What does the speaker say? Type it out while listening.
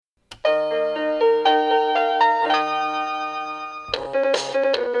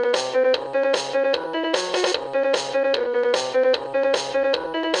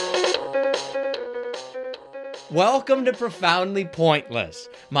Welcome to Profoundly Pointless.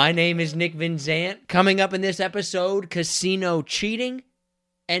 My name is Nick Vinzant. Coming up in this episode, casino cheating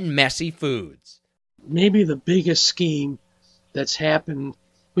and messy foods. Maybe the biggest scheme that's happened,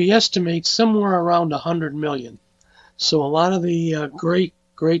 we estimate somewhere around 100 million. So a lot of the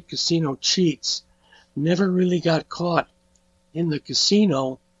great casino cheats never really got caught in the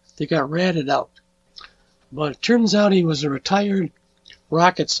casino. They got ratted out. But it turns out he was a retired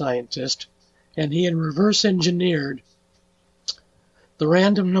rocket scientist, and he had reverse engineered the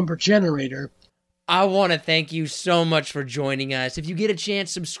random number generator. I want to thank you so much for joining us. If you get a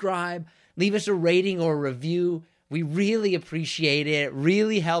chance, subscribe, leave us a rating or a review. We really appreciate it. It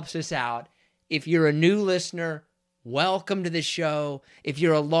really helps us out. If you're a new listener, welcome to the show. If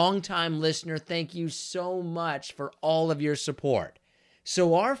you're a longtime listener, thank you so much for all of your support.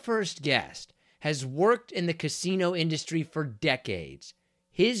 So our first guest has worked in the casino industry for decades.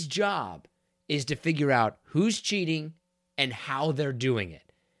 His job is to figure out who's cheating and how they're doing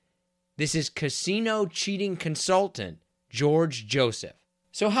it. This is casino cheating consultant George Joseph.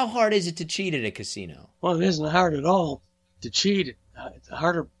 So how hard is it to cheat at a casino? Well, it isn't hard at all to cheat.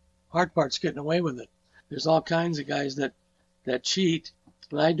 The hard part's getting away with it. There's all kinds of guys that cheat,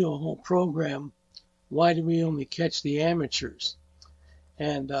 and I do a whole program, why do we only catch the amateurs?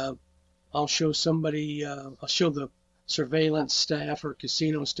 And I'll show the surveillance staff or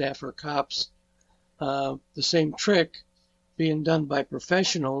casino staff or cops the same trick being done by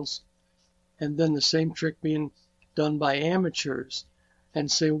professionals and then the same trick being done by amateurs and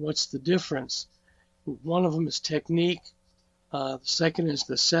say, what's the difference? One of them is technique, the second is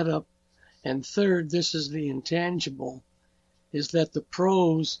the setup, and third, this is the intangible, is that the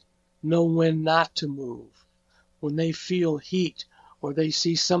pros know when not to move. When they feel heat or they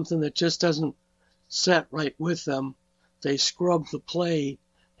see something that just doesn't set right with them, they scrub the play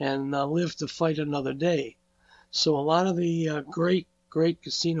and live to fight another day. So a lot of the great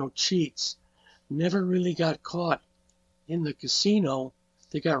casino cheats never really got caught in the casino.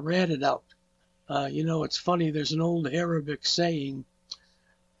 They got ratted out. It's funny, there's an old Arabic saying,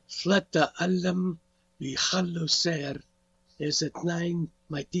 Fleta alam bichallo ser is at 9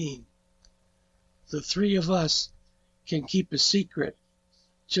 maitin. The three of us can keep a secret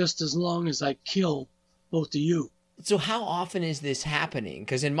just as long as I kill both of you. So how often is this happening?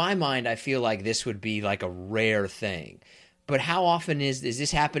 Because in my mind, I feel like this would be like a rare thing. But how often is this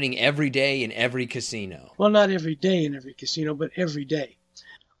happening every day in every casino? Well, not every day in every casino, but every day.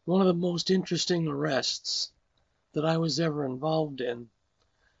 One of the most interesting arrests that I was ever involved in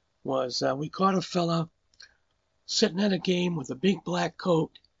was we caught a fella sitting at a game with a big black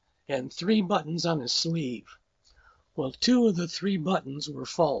coat and 3 buttons on his sleeve. Well, 2 of the 3 buttons were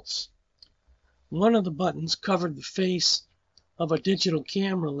false. One of the buttons covered the face of a digital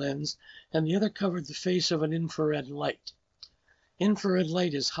camera lens, and the other covered the face of an infrared light. Infrared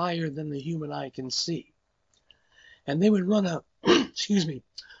light is higher than the human eye can see. And they would run a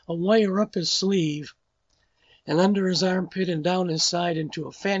wire up his sleeve and under his armpit and down his side into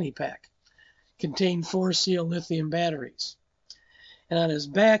a fanny pack. Contained 4 seal lithium batteries. And on his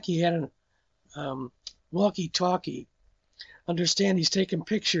back he had a walkie-talkie. Understand he's taking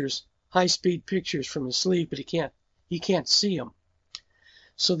pictures, high-speed pictures from his sleeve, but he can't see them.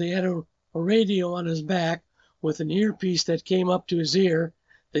 So they had a radio on his back with an earpiece that came up to his ear.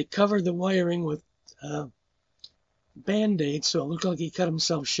 They covered the wiring with Band-Aids, so it looked like he cut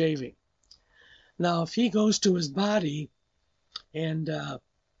himself shaving. Now, if he goes to his body, and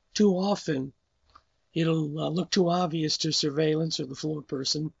too often, it'll look too obvious to surveillance or the floor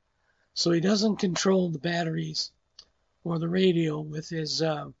person, so he doesn't control the batteries or the radio with his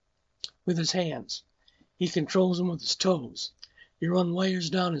hands. He controls them with his toes. He runs wires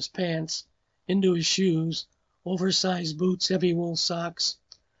down his pants, into his shoes, oversized boots, heavy wool socks,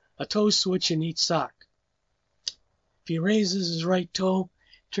 a toe switch in each sock. If he raises his right toe,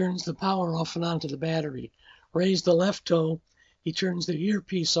 turns the power off and on to the battery. Raise the left toe, he turns the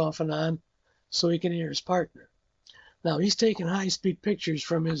earpiece off and on so he can hear his partner. Now, he's taking high-speed pictures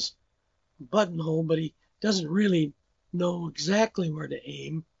from his buttonhole, but he doesn't really know exactly where to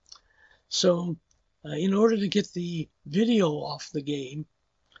aim. So, in order to get the video off the game,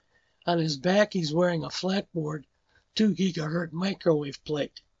 on his back he's wearing a flatboard 2 gigahertz microwave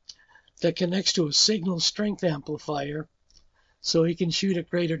plate that connects to a signal strength amplifier so he can shoot at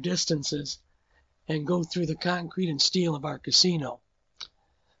greater distances and go through the concrete and steel of our casino.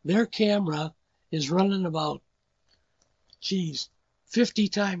 Their camera is running about, 50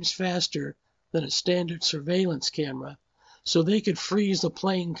 times faster than a standard surveillance camera, so they could freeze a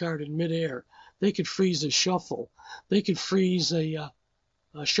playing card in midair. They could freeze a shuffle. They could freeze a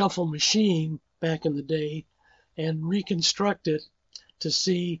shuffle machine back in the day and reconstruct it to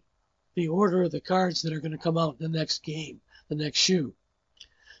see the order of the cards that are going to come out in the next game, the next shoe.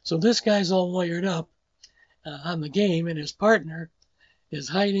 So this guy's all wired up on the game, and his partner is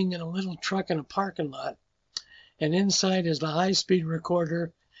hiding in a little truck in a parking lot, and inside is the high-speed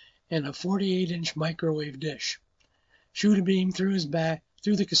recorder and a 48-inch microwave dish. Shoot a beam through his back,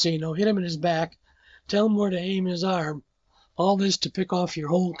 through the casino, hit him in his back, tell him where to aim his arm, all this to pick off your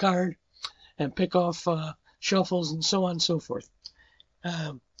whole card and pick off shuffles and so on and so forth.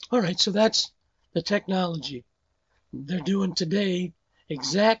 All right, so that's the technology. They're doing today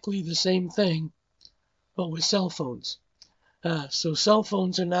exactly the same thing, but with cell phones. So cell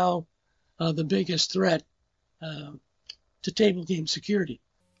phones are now the biggest threat to table game security.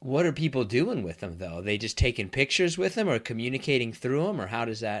 What are people doing with them, though? Are they just taking pictures with them or communicating through them, or how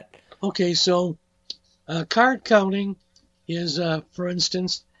does that? Okay, so card counting is, for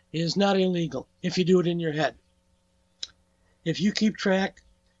instance, is not illegal if you do it in your head. If you keep track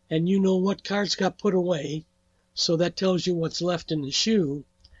and you know what cards got put away, so that tells you what's left in the shoe,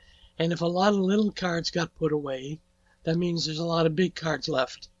 and if a lot of little cards got put away, that means there's a lot of big cards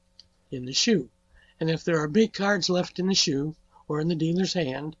left in the shoe. And if there are big cards left in the shoe or in the dealer's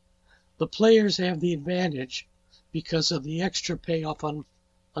hand, the players have the advantage because of the extra payoff on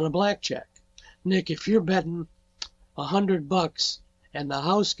a blackjack. Nick, if you're betting $100 and the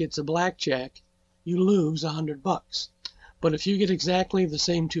house gets a blackjack, you lose $100. But if you get exactly the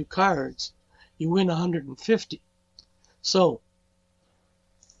same two cards, you win 150. So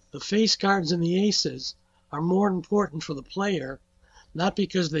the face cards and the aces are more important for the player, not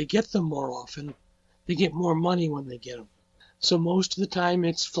because they get them more often, they get more money when they get them. So most of the time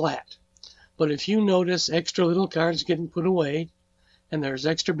it's flat. But if you notice extra little cards getting put away and there's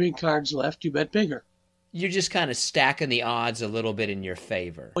extra big cards left, you bet bigger. You're just kind of stacking the odds a little bit in your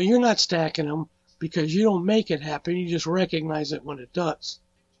favor. Well, you're not stacking them because you don't make it happen. You just recognize it when it does.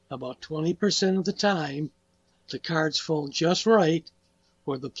 About 20% of the time, the cards fall just right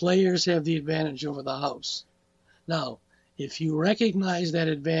where the players have the advantage over the house. Now, if you recognize that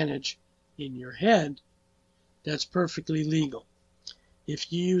advantage in your head, that's perfectly legal.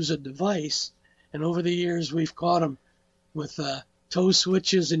 If you use a device, and over the years we've caught them with toe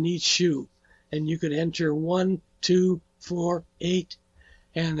switches in each shoe, and you could enter 1, 2, 4, 8,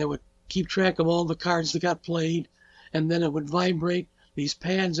 and it would keep track of all the cards that got played, and then it would vibrate these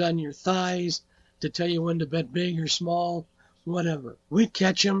pads on your thighs to tell you when to bet big or small, whatever. We'd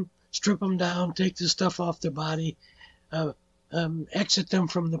catch them, strip them down, take the stuff off their body, exit them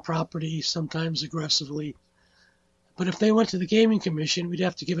from the property, sometimes aggressively. But if they went to the Gaming Commission, we'd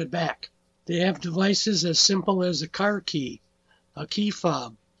have to give it back. They have devices as simple as a car key, a key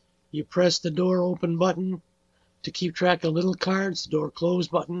fob. You press the door open button to keep track of little cards, the door close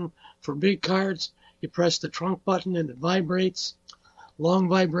button for big cards. You press the trunk button and it vibrates. Long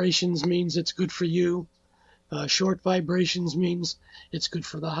vibrations means it's good for you. Short vibrations means it's good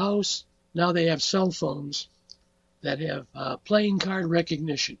for the house. Now they have cell phones that have playing card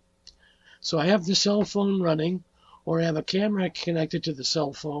recognition. So I have the cell phone running, or I have a camera connected to the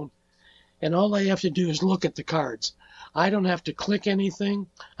cell phone, and all I have to do is look at the cards. I don't have to click anything.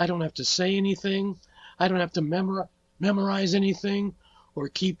 I don't have to say anything. I don't have to memorize anything or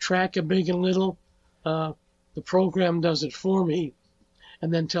keep track of big and little. The program does it for me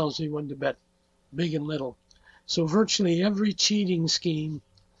and then tells me when to bet big and little. So virtually every cheating scheme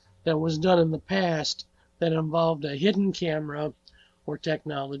that was done in the past that involved a hidden camera or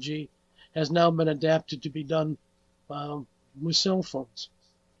technology has now been adapted to be done with cell phones.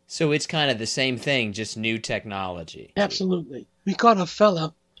 So it's kind of the same thing, just new technology. Absolutely. We caught a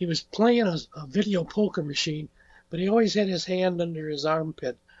fella, he was playing a video poker machine, but he always had his hand under his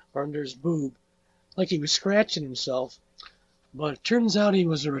armpit or under his boob, like he was scratching himself. But it turns out he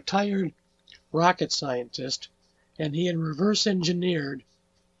was a retired rocket scientist, and he had reverse engineered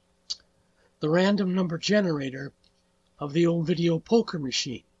the random number generator of the old video poker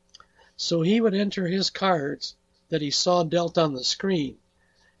machine. So he would enter his cards that he saw dealt on the screen.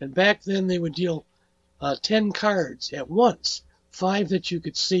 And back then they would deal 10 cards at once, 5 that you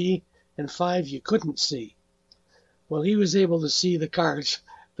could see and 5 you couldn't see. Well, he was able to see the cards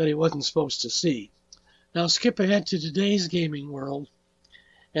that he wasn't supposed to see. Now skip ahead to today's gaming world,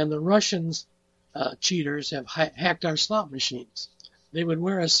 and the Russians, cheaters, have hacked our slot machines. They would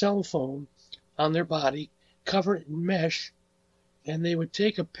wear a cell phone on their body, cover it in mesh, and they would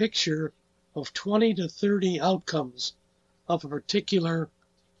take a picture of 20 to 30 outcomes of a particular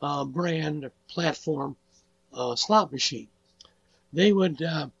brand or platform slot machine. They would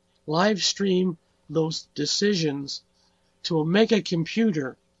live stream those decisions to a mega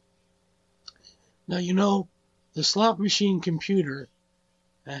computer. Now, you know, The slot machine computer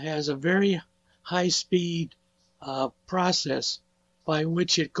has a very high-speed process by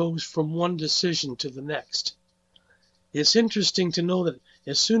which it goes from one decision to the next. It's interesting to know that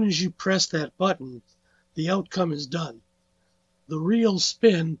as soon as you press that button, the outcome is done. The reels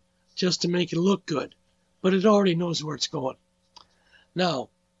spin just to make it look good, but it already knows where it's going. Now,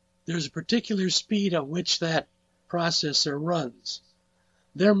 there's a particular speed at which that processor runs.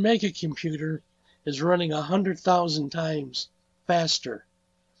 Their mega computer is running 100,000 times faster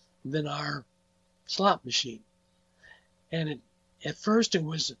than our slot machine. And at first it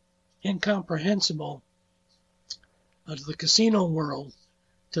was incomprehensible to the casino world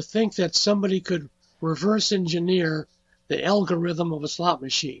to think that somebody could reverse engineer the algorithm of a slot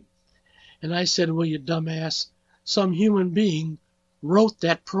machine. And I said, well, you dumbass, some human being wrote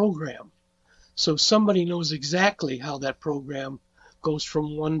that program. So somebody knows exactly how that program goes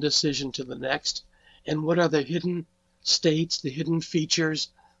from one decision to the next, and what are the hidden states, the hidden features,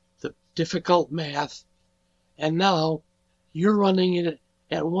 the difficult math. And now you're running it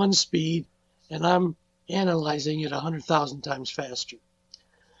at one speed, and I'm analyzing it 100,000 times faster.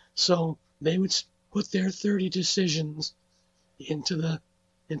 So they would put their 30 decisions into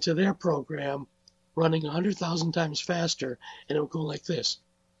their program, running 100,000 times faster, and it would go like this,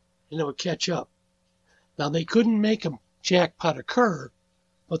 and it would catch up. Now, they couldn't make a jackpot occur,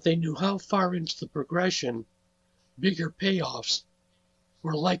 but they knew how far into the progression bigger payoffs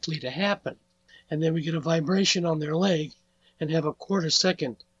were likely to happen. And they would get a vibration on their leg and have a quarter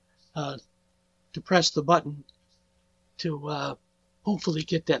second to press the button to hopefully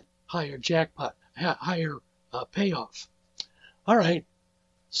get that higher jackpot, higher payoff. All right,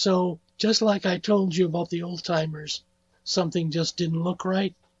 so just like I told you about the old timers, something just didn't look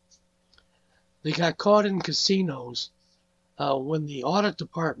right. They got caught in casinos when the audit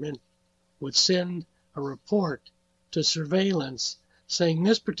department would send a report to surveillance saying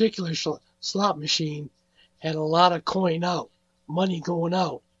this particular slot machine had a lot of coin out, money going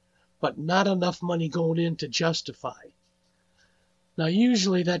out, but not enough money going in to justify. Now,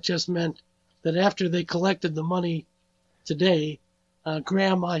 usually that just meant that after they collected the money today,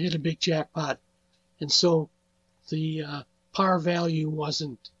 Grandma hit a big jackpot, and so the par value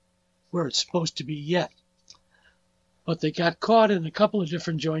wasn't where it's supposed to be yet. But they got caught in a couple of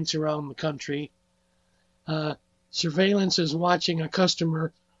different joints around the country. Surveillance is watching a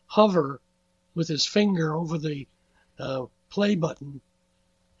customer hover with his finger over the play button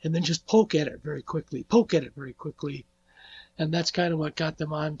and then just poke at it very quickly, and that's kind of what got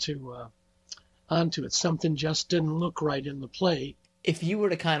them onto it. Something just didn't look right in the play. If you were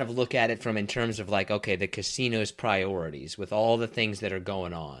to kind of look at it from in terms of like, okay, the casino's priorities with all the things that are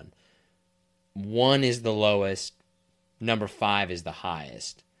going on, 1 is the lowest, number 5 is the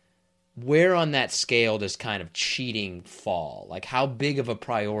highest. Where on that scale does kind of cheating fall? Like, how big of a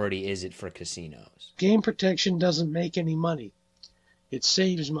priority is it for casinos? Game protection doesn't make any money. It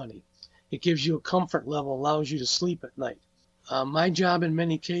saves money. It gives you a comfort level, allows you to sleep at night. My job in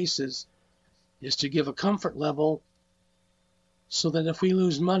many cases is to give a comfort level so that if we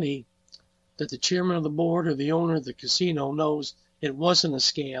lose money, that the chairman of the board or the owner of the casino knows it wasn't a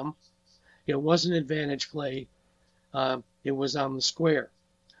scam, it wasn't advantage play, it was on the square.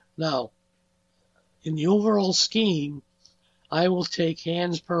 Now, in the overall scheme, I will take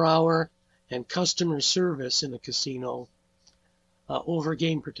hands per hour and customer service in a casino over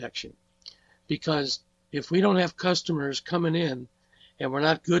game protection. Because if we don't have customers coming in and we're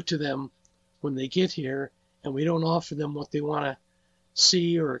not good to them when they get here and we don't offer them what they want to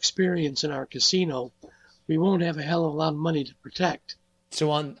see or experience in our casino, we won't have a hell of a lot of money to protect.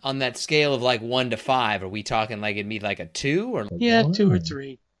 So on that scale of like 1 to 5, are we talking like it'd be like a 2 or? Yeah, 2 or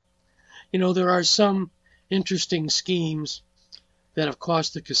 3. You know, there are some interesting schemes that have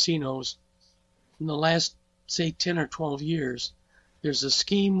cost the casinos in the last, say, 10 or 12 years. There's a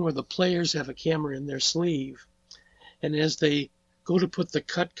scheme where the players have a camera in their sleeve, and as they go to put the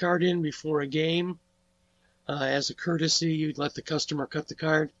cut card in before a game, as a courtesy, you'd let the customer cut the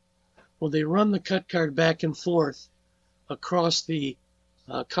card. Well, they run the cut card back and forth across the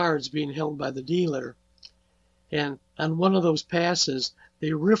cards being held by the dealer, and on one of those passes,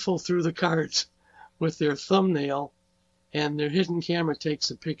 they riffle through the cards with their thumbnail, and their hidden camera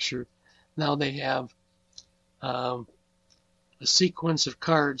takes a picture. Now they have a sequence of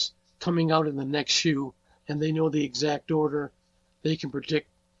cards coming out in the next shoe, and they know the exact order. They can predict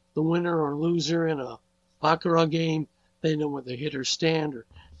the winner or loser in a baccarat game. They know where the hitters stand or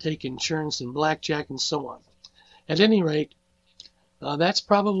take insurance in blackjack and so on. At any rate, that's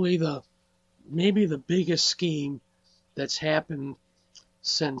probably maybe the biggest scheme that's happened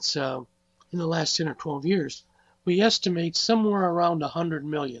since in the last 10 or 12 years. we estimate somewhere around 100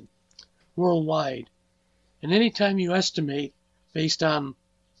 million worldwide. And anytime you estimate based on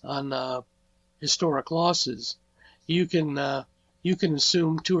historic losses, you can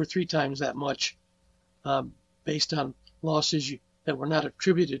assume 2 or 3 times that much based on losses that were not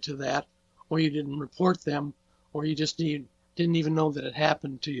attributed to that, or you didn't report them, or you just didn't even know that it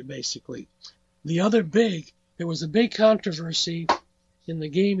happened to you, basically. There was a big controversy in the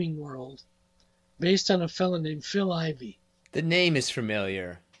gaming world based on a fellow named Phil Ivey. The name is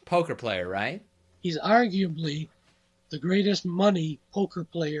familiar. Poker player, right? He's arguably the greatest money poker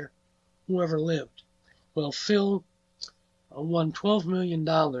player who ever lived. Well, Phil won $12 million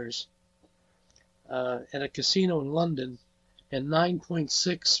at a casino in London and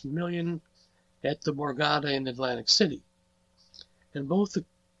 $9.6 million at the Borgata in Atlantic City. And both the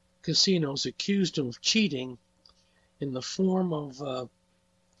casinos accused him of cheating in the form of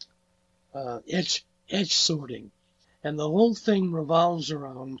edge sorting. And the whole thing revolves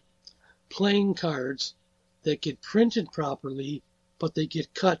around playing cards that get printed properly, but they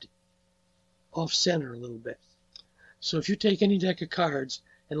get cut off center a little bit. So if you take any deck of cards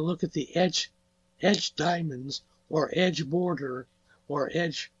and look at the edge diamonds or edge border or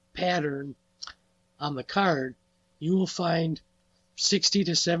edge pattern on the card, you will find 60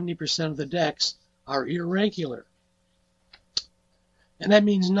 to 70% of the decks are irregular. And that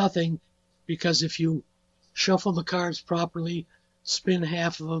means nothing, because if you shuffle the cards properly, spin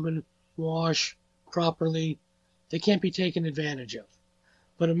half of them and wash properly, they can't be taken advantage of.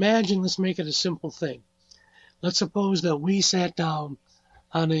 But imagine, let's make it a simple thing. Let's suppose that we sat down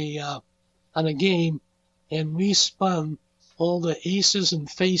on a game and we spun all the aces and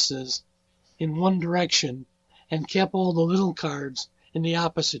faces in one direction and kept all the little cards in the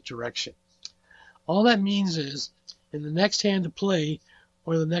opposite direction. All that means is, in the next hand to play,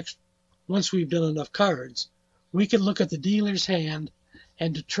 or once we've done enough cards, we can look at the dealer's hand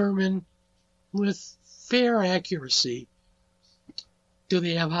and determine with fair accuracy, do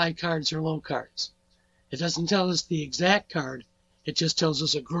they have high cards or low cards? It doesn't tell us the exact card, it just tells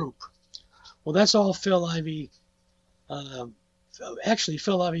us a group. Well, that's all Phil Ivey. Actually,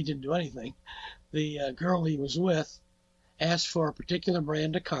 Phil Ivey didn't do anything. The girl he was with asked for a particular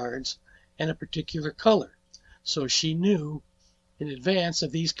brand of cards and a particular color. So she knew in advance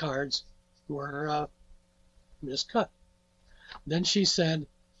that these cards were miscut. Then she said,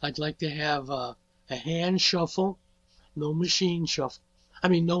 I'd like to have a hand shuffle, no machine shuffle.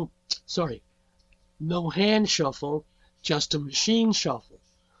 No hand shuffle, just a machine shuffle.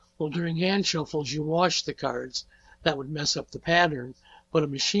 Well, during hand shuffles, you wash the cards. That would mess up the pattern. But a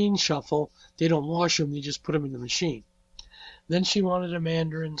machine shuffle, they don't wash them, they just put them in the machine. Then she wanted a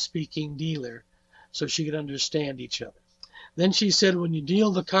Mandarin-speaking dealer so she could understand each other. Then she said, when you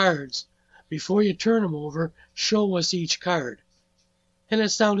deal the cards, before you turn them over, show us each card. And it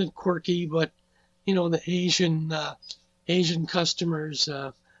sounded quirky, but, the Asian customers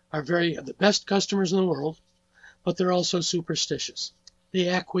are the best customers in the world, but they're also superstitious. They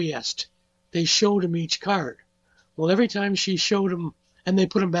acquiesced. They showed him each card. Well, every time she showed him, and they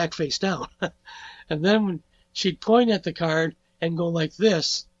put him back face down. And then when she'd point at the card and go like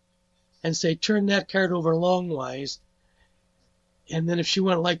this and say, turn that card over longwise. And then if she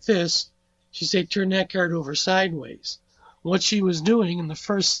went like this, she'd say, turn that card over sideways. What she was doing in the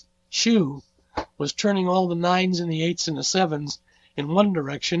first shoe was turning all the 9s and the 8s and the 7s in one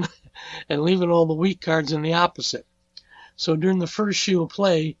direction and leaving all the weak cards in the opposite. So during the first shoe of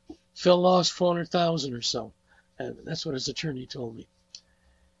play, Phil lost $400,000 or so. That's what his attorney told me.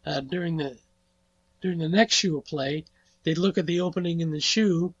 During the next shoe of play, they'd look at the opening in the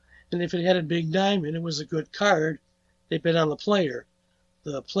shoe, and if it had a big diamond, it was a good card. They bet on the player.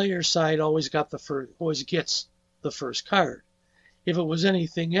 The player side always gets the first card. If it was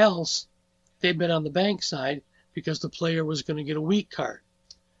anything else, they bet on the bank side because the player was going to get a weak card.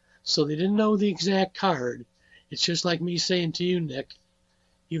 So they didn't know the exact card. It's just like me saying to you, Nick,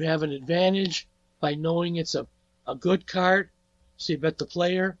 you have an advantage by knowing it's a good card, so you bet the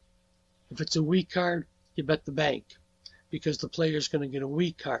player. If it's a weak card, you bet the bank because the player's going to get a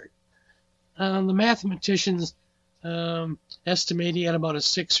weak card. The mathematicians estimate he had about a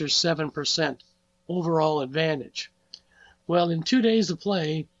 6 or 7% overall advantage. Well, in 2 days of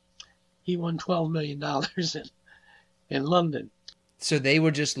play, he won $12 million in London. So they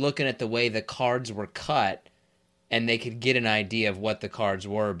were just looking at the way the cards were cut, and they could get an idea of what the cards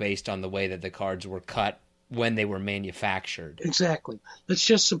were based on the way that the cards were cut when they were manufactured. Exactly. Let's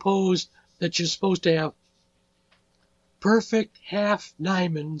just suppose that you're supposed to have perfect half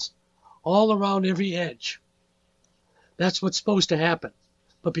diamonds all around every edge. That's what's supposed to happen.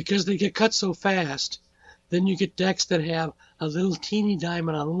 But because they get cut so fast, Then you get decks that have a little teeny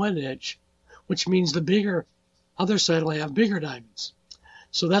diamond on one edge, which means the bigger other side will have bigger diamonds.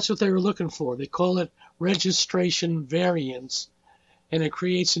 So that's what they were looking for. They call it registration variance, and it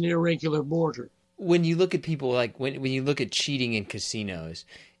creates an irregular border. When you look at people, like when you look at cheating in casinos,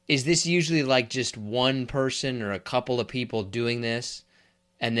 is this usually like just one person or a couple of people doing this,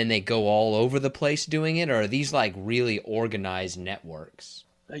 and then they go all over the place doing it? Or are these like really organized networks?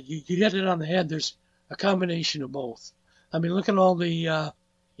 You get it on the head. There's a combination of both. I mean, look at all the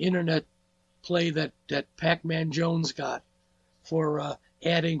internet play that Pac-Man Jones got for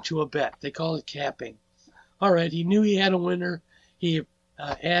adding to a bet. They call it capping. All right, he knew he had a winner. He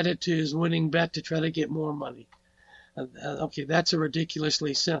added to his winning bet to try to get more money. Okay, that's a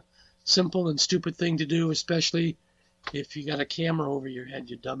ridiculously simple and stupid thing to do, especially if you got a camera over your head,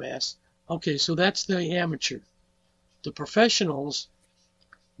 you dumbass. Okay, so that's the amateur. The professionals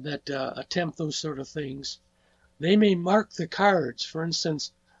that attempt those sort of things, they may mark the cards. For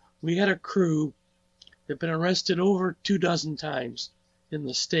instance, we had a crew that had been arrested over 24 times in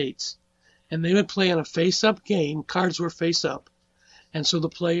the States, and they would play in a face-up game. Cards were face-up, and so the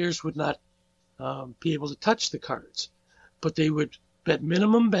players would not be able to touch the cards. But they would bet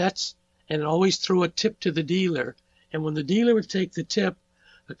minimum bets and always throw a tip to the dealer. And when the dealer would take the tip,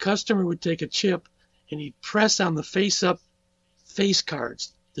 the customer would take a chip and he'd press on the face-up face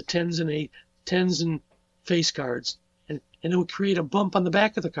cards, the tens and face cards, and it would create a bump on the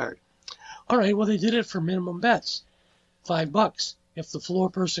back of the card. All right, well, they did it for minimum bets, $5. If the floor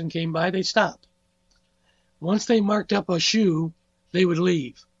person came by, they'd stop. Once they marked up a shoe, they would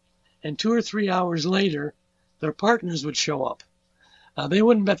leave. And 2 or 3 hours later, their partners would show up. They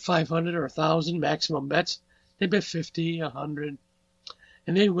wouldn't bet 500 or 1,000 maximum bets. They'd bet 50, 100,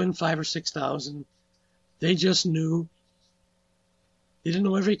 and they'd win 5,000 or 6,000. They just knew. They didn't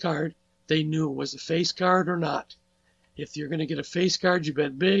know every card. They knew it was a face card or not. If you're going to get a face card, you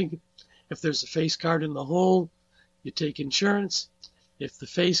bet big. If there's a face card in the hole, you take insurance. If the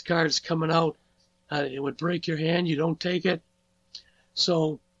face card is coming out, it would break your hand. You don't take it.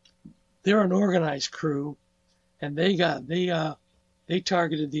 So they're an organized crew, and they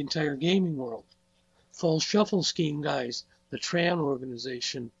targeted the entire gaming world. False Shuffle Scheme guys, the Tran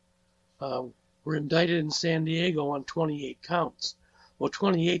organization, were indicted in San Diego on 28 counts. Well,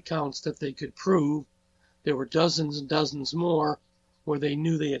 28 counts that they could prove. There were dozens and dozens more where they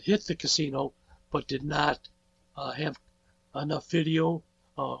knew they had hit the casino but did not have enough video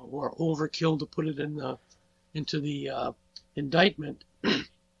or overkill to put it into the indictment.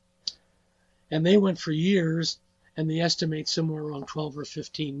 And they went for years, and they estimate somewhere around 12 or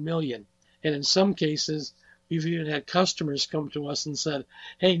 15 million. And in some cases, we've even had customers come to us and said,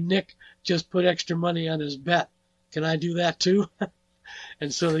 "Hey, Nick just put extra money on his bet. Can I do that too?"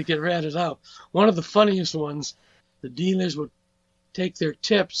 And so they get ratted out. One of the funniest ones, the dealers would take their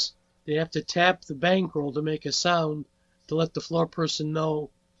tips. They have to tap the bankroll to make a sound to let the floor person know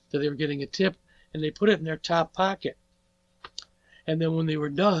that they were getting a tip, and they put it in their top pocket. And then when they were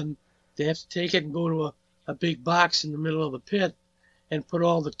done, they have to take it and go to a big box in the middle of the pit and put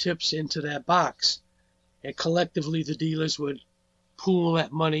all the tips into that box. And collectively, the dealers would pool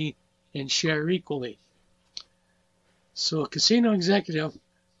that money and share equally. So a casino executive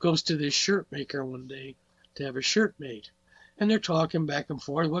goes to this shirt maker one day to have a shirt made. And they're talking back and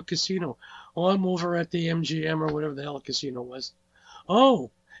forth. What casino? Oh, I'm over at the MGM or whatever the hell the casino was. Oh,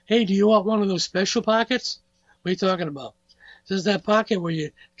 hey, do you want one of those special pockets? What are you talking about? This is that pocket where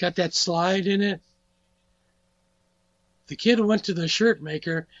you got that slide in it. The kid who went to the shirt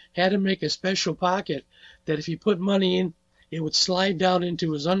maker had him make a special pocket that if he put money in, it would slide down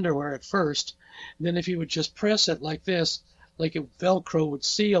into his underwear at first. And then if he would just press it like this, like a Velcro would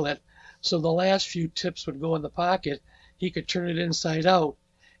seal it, so the last few tips would go in the pocket, he could turn it inside out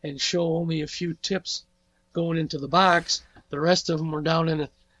and show only a few tips going into the box. The rest of them were down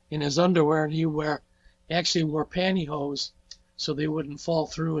in his underwear, and he actually wore pantyhose so they wouldn't fall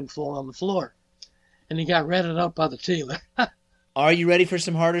through and fall on the floor. And he got ratted out by the tailor. Are you ready for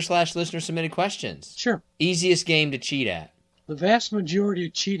some harder/listener submitted questions? Sure. Easiest game to cheat at? The vast majority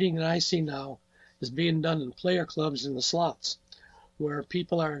of cheating that I see now is being done in player clubs in the slots, where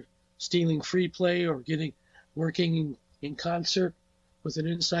people are stealing free play or working in concert with an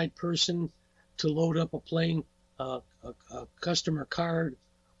inside person to load up a customer card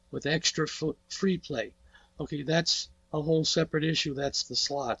with extra free play. Okay, that's a whole separate issue. That's the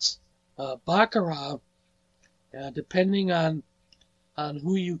slots. Baccarat, depending on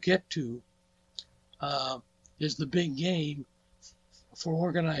who you get to, is the big game for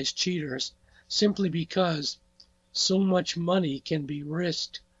organized cheaters, simply because so much money can be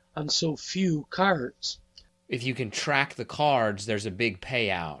risked on so few cards. if you can track the cards, there's a big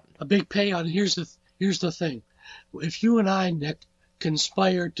payout. A big payout. And here's the thing. If you and I, Nick,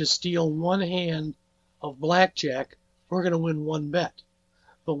 conspired to steal one hand of blackjack, we're going to win one bet.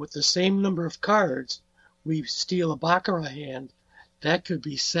 But with the same number of cards, we steal a baccarat hand, that could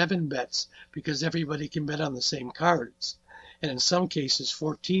be 7 bets because everybody can bet on the same cards. And in some cases,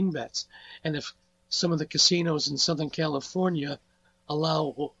 14 bets. And if some of the casinos in Southern California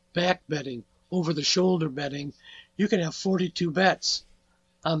allow back betting, over-the-shoulder betting, you can have 42 bets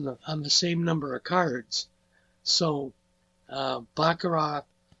on the same number of cards. So baccarat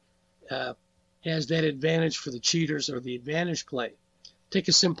has that advantage for the cheaters or the advantage play. Take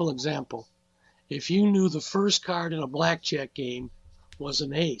a simple example. If you knew the first card in a blackjack game was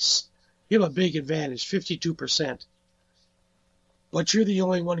an ace, you have a big advantage, 52%. But you're the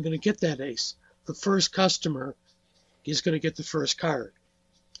only one going to get that ace. The first customer is going to get the first card.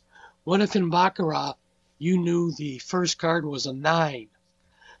 What if in baccarat you knew the first card was a 9?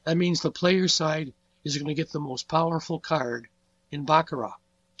 That means the player side is going to get the most powerful card in baccarat.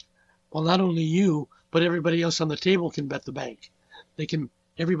 Well, not only you, but everybody else on the table can bet the bank.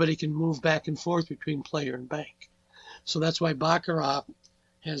 Everybody can move back and forth between player and bank. So that's why baccarat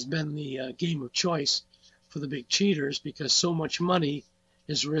has been the game of choice for the big cheaters, because so much money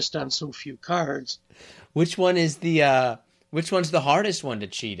is risked on so few cards. Which one's the hardest one to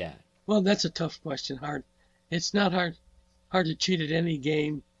cheat at? Well, that's a tough question. It's not hard to cheat at any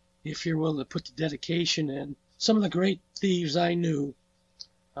game if you're willing to put the dedication in. Some of the great thieves I knew,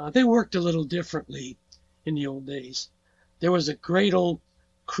 they worked a little differently in the old days. There was a great old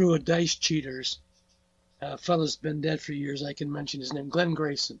crew of dice cheaters. A fellow's been dead for years. I can mention his name, Glenn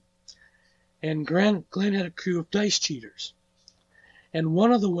Grayson. And Glenn had a crew of dice cheaters. And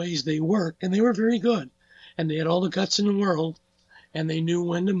one of the ways they worked, and they were very good, and they had all the guts in the world, and they knew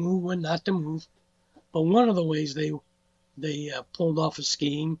when to move, when not to move. But one of the ways they pulled off a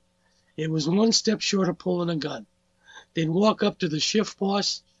scheme, it was one step short of pulling a gun. They'd walk up to the shift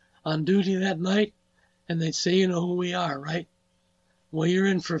boss on duty that night, and they'd say, "You know who we are, right? Well, you're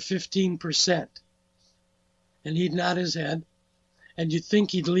in for 15%. And he'd nod his head, and you'd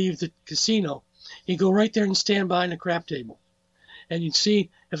think he'd leave the casino. He'd go right there and stand behind the crap table. And you'd see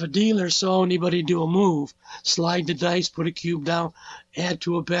if a dealer saw anybody do a move, slide the dice, put a cube down, add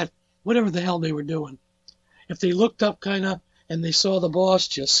to a bet, whatever the hell they were doing. If they looked up kind of and they saw the boss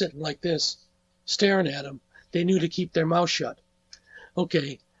just sitting like this, staring at them, they knew to keep their mouth shut.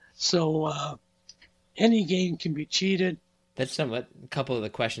 Okay, so any game can be cheated. That's a couple of the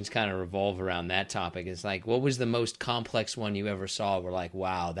questions kind of revolve around that topic. It's like, what was the most complex one you ever saw? We're like,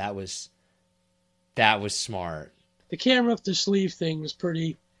 wow, that was smart. The camera up the sleeve thing was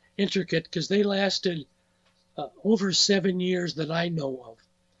pretty intricate because they lasted over 7 years that I know of.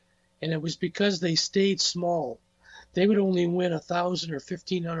 And it was because they stayed small. They would only win $1,000 or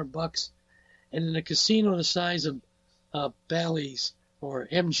 $1,500, and in a casino the size of Bally's or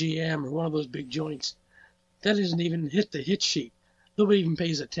MGM or one of those big joints, that doesn't even hit the hit sheet. Nobody even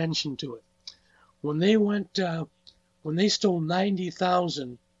pays attention to it. When they stole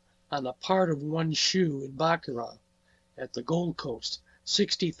 90,000 on a part of one shoe in baccarat at the Gold Coast,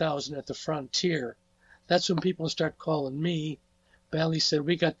 60,000 at the Frontier, that's when people start calling me. Bally said,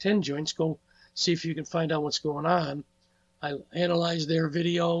 "We got 10 joints. Go see if you can find out what's going on." I analyzed their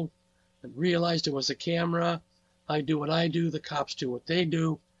video and realized it was a camera. I do what I do. The cops do what they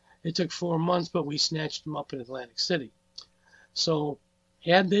do. It took 4 months, but we snatched them up in Atlantic City. So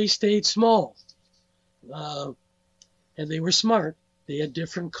had they stayed small, and they were smart, they had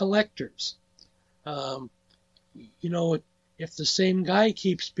different collectors. If the same guy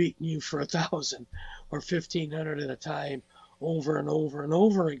keeps beating you for 1,000 or 1,500 at a time over and over and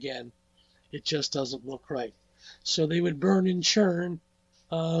over again, it just doesn't look right. So they would burn and churn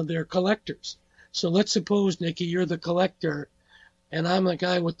their collectors. So let's suppose, Nikki, you're the collector, and I'm the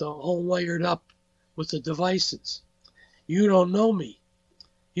guy with the all wired up with the devices. You don't know me.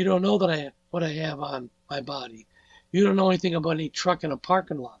 You don't know what I have on my body. You don't know anything about any truck in a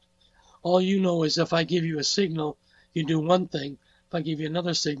parking lot. All you know is if I give you a signal, you do one thing. If I give you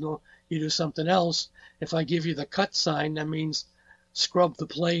another signal, you do something else. If I give you the cut sign, that means scrub the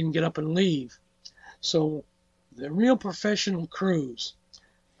plane, get up and leave. So the real professional crews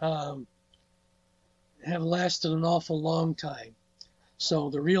have lasted an awful long time. So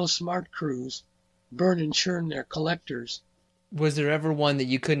the real smart crews burn and churn their collectors. Was there ever one that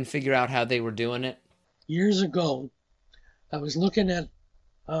you couldn't figure out how they were doing it? Years ago, I was looking at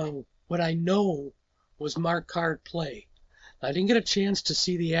what I know was marked card play. I didn't get a chance to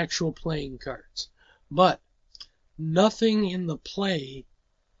see the actual playing cards, but nothing in the play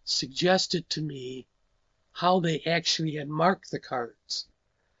suggested to me how they actually had marked the cards.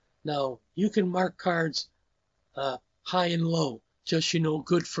 Now, you can mark cards high and low, just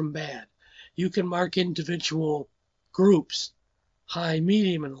good from bad. You can mark individual groups, high,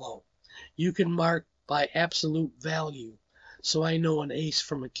 medium, and low. You can mark by absolute value. So I know an ace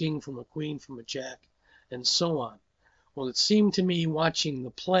from a king, from a queen, from a jack, and so on. Well, it seemed to me watching the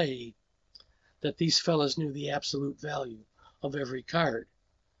play that these fellas knew the absolute value of every card.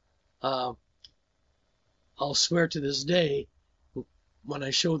 I'll swear to this day, when I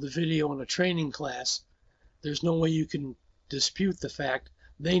show the video in a training class, there's no way you can dispute the fact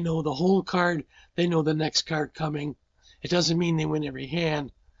they know the whole card, they know the next card coming. It doesn't mean they win every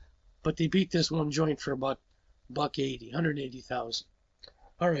hand, but they beat this one joint for about $180, $180,000.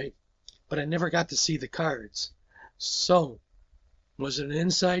 All right, but I never got to see the cards. So, was it an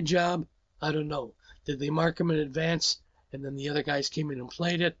inside job? I don't know. Did they mark them in advance and then the other guys came in and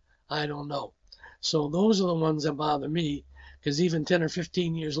played it? I don't know. So those are the ones that bother me, because even 10 or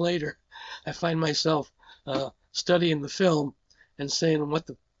 15 years later, I find myself studying the film and saying, what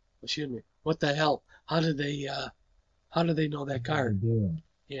the hell? How did they know that card?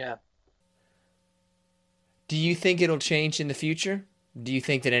 Yeah. Do you think it'll change in the future? Do you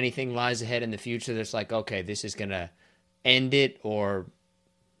think that anything lies ahead in the future that's like, okay, this is going to end it or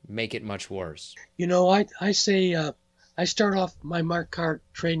make it much worse? I say I start off my mark card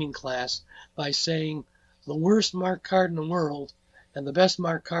training class by saying the worst mark card in the world and the best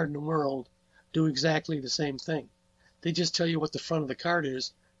mark card in the world do exactly the same thing. They just tell you what the front of the card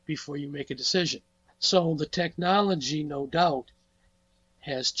is before you make a decision. So the technology, no doubt,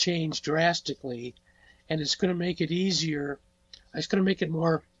 has changed drastically, and it's going to make it easier. It's going to make it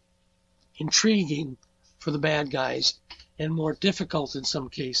more intriguing for the bad guys and more difficult in some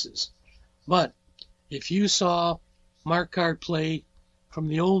cases. But if you saw mark card play from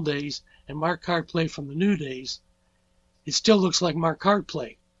the old days and mark card play from the new days, it still looks like mark card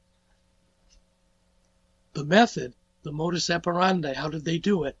play. The method, the modus operandi, how did they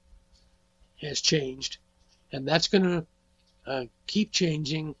do it, has changed. And that's going to keep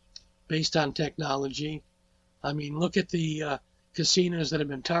changing based on technology. I mean, look at the casinos that have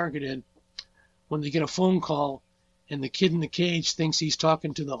been targeted. When they get a phone call and the kid in the cage thinks he's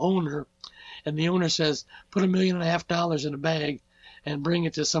talking to the owner, and the owner says, put $1.5 million in a bag and bring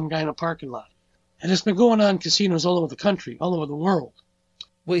it to some guy in a parking lot. And it's been going on in casinos all over the country, all over the world.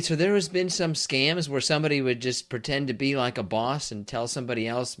 Wait, so there has been some scams where somebody would just pretend to be like a boss and tell somebody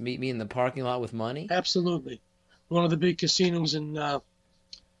else, meet me in the parking lot with money? Absolutely. One of the big casinos in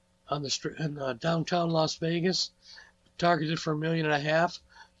downtown Las Vegas, targeted for $1.5 million,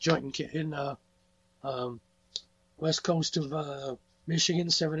 joint in west coast of Michigan,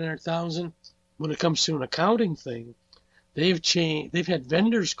 $700,000. When it comes to an accounting thing, they've had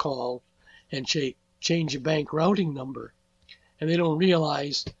vendors call and change a bank routing number, and they don't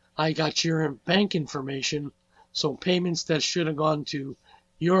realize I got your bank information, so payments that should have gone to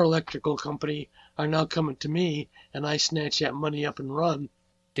your electrical company are now coming to me, and I snatch that money up and run.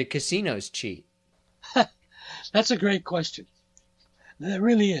 Do casinos cheat? That's a great question. That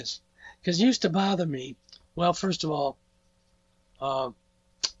really is. Because it used to bother me. Well, first of all,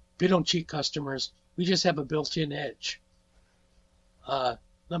 we don't cheat customers. We just have a built-in edge.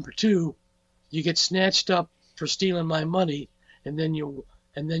 Number two, you get snatched up for stealing my money, and then you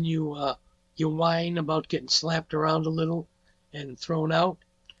whine about getting slapped around a little and thrown out.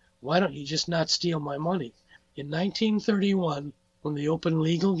 Why don't you just not steal my money? In 1931, when they opened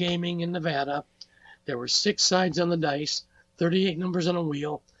legal gaming in Nevada, there were 6 sides on the dice, 38 numbers on a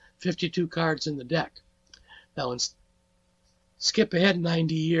wheel, 52 cards in the deck. Now, skip ahead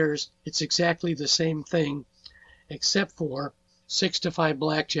 90 years, it's exactly the same thing, except for 6-5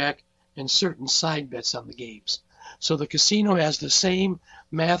 blackjack and certain side bets on the games. So the casino has the same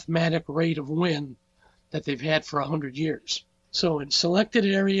mathematic rate of win that they've had for 100 years. So in selected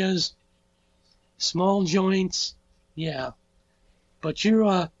areas, small joints, yeah. But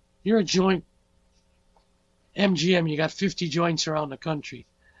you're a joint MGM, you got 50 joints around the country.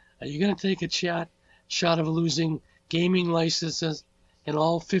 Are you going to take a shot of losing gaming licenses in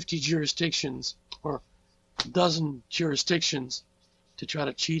all 50 jurisdictions or a dozen jurisdictions to try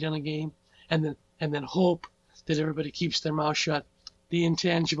to cheat on a game and then hope that everybody keeps their mouth shut? The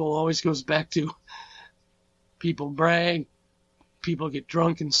intangible always goes back to people brag, people get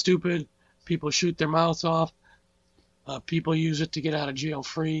drunk and stupid, people shoot their mouths off, people use it to get out of jail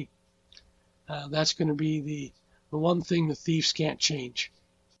free. That's going to be the one thing the thieves can't change.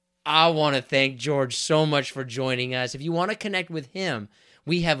 I want to thank George so much for joining us. If you want to connect with him,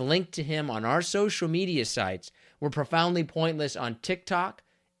 we have linked to him on our social media sites. We're Profoundly Pointless on TikTok,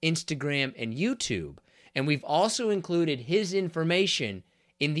 Instagram, and YouTube. And we've also included his information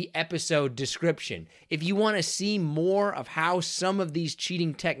in the episode description. If you want to see more of how some of these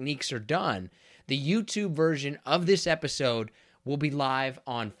cheating techniques are done, the YouTube version of this episode will be live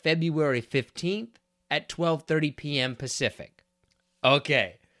on February 15th at 12:30 p.m. Pacific.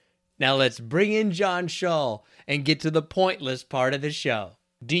 Okay, now let's bring in John Shull and get to the pointless part of the show.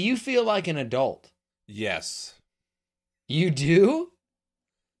 Do you feel like an adult? Yes. You do?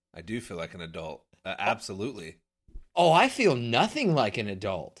 I do feel like an adult. Absolutely. Oh, I feel nothing like an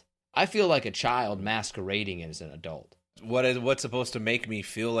adult. I feel like a child masquerading as an adult. What's supposed to make me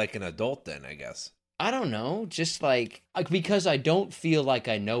feel like an adult then, I guess? I don't know, just like because I don't feel like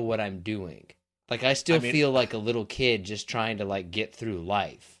I know what I'm doing. Like I still feel like a little kid just trying to like get through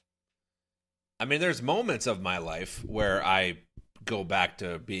life. I mean, there's moments of my life where I go back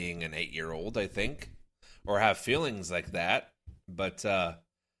to being an 8-year-old, I think, or have feelings like that. But on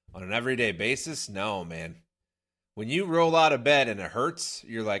an everyday basis, no, man. When you roll out of bed and it hurts,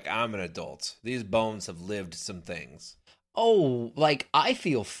 you're like, I'm an adult. These bones have lived some things. Oh, like I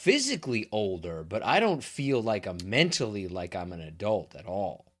feel physically older, but I don't feel like I'm mentally like I'm an adult at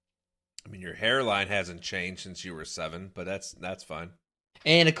all. I mean, your hairline hasn't changed since you were 7, but that's fine.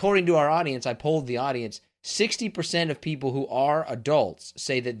 And according to our audience, I polled the audience, 60% of people who are adults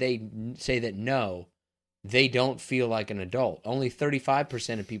say that no, they don't feel like an adult. Only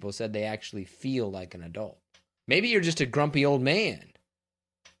 35% of people said they actually feel like an adult. Maybe you're just a grumpy old man.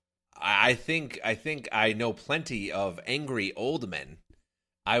 I think I know plenty of angry old men.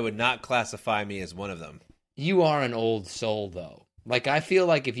 I would not classify me as one of them. You are an old soul, though. Like, I feel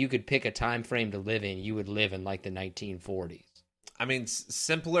like if you could pick a time frame to live in, you would live in, like, the 1940s. I mean,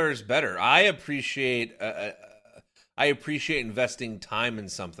 simpler is better. I appreciate investing time in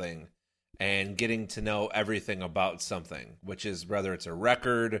something and getting to know everything about something, which is whether it's a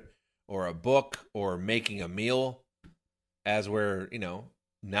record or a book or making a meal, as we're,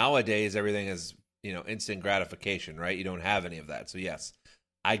 nowadays everything is, instant gratification, right? You don't have any of that. So yes,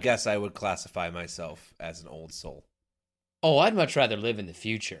 I guess I would classify myself as an old soul. Oh, I'd much rather live in the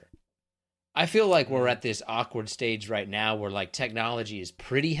future. I feel like we're at this awkward stage right now where like technology is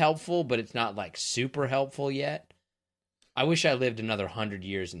pretty helpful, but it's not like super helpful yet. I wish I lived another 100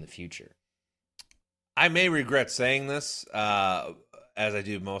 years in the future. I may regret saying this, as I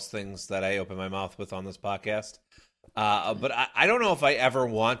do most things that I open my mouth with on this podcast. But I don't know if I ever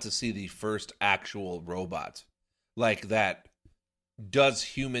want to see the first actual robot like that does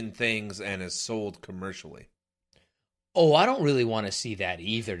human things and is sold commercially. Oh, I don't really want to see that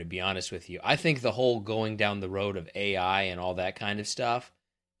either, to be honest with you. I think the whole going down the road of AI and all that kind of stuff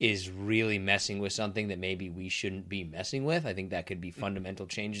is really messing with something that maybe we shouldn't be messing with. I think that could be fundamental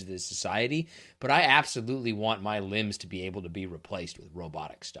changes to the society. But I absolutely want my limbs to be able to be replaced with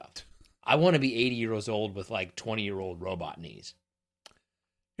robotic stuff. I want to be 80 years old with like 20-year-old robot knees.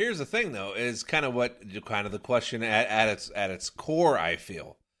 Here's the thing, though, is kind of the question at its core. I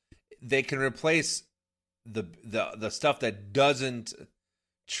feel they can replace the stuff that doesn't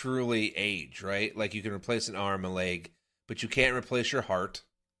truly age, right? Like you can replace an arm, a leg, but you can't replace your heart.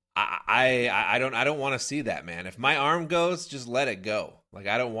 I don't want to see that, man. If my arm goes, just let it go. Like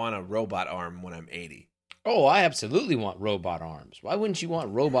I don't want a robot arm when I'm 80. Oh, I absolutely want robot arms. Why wouldn't you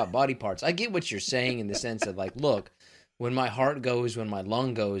want robot body parts? I get what you're saying in the sense of like, look, when my heart goes, when my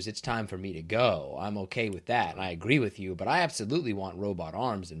lung goes, it's time for me to go. I'm okay with that, and I agree with you, but I absolutely want robot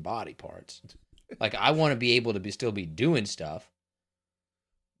arms and body parts. Like, I want to be able to still be doing stuff.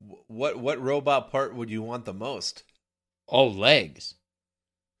 What robot part would you want the most? Oh, legs.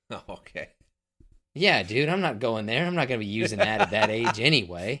 Oh, okay. Yeah, dude, I'm not going there. I'm not going to be using that at that age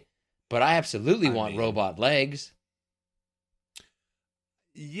anyway. But I absolutely want robot legs.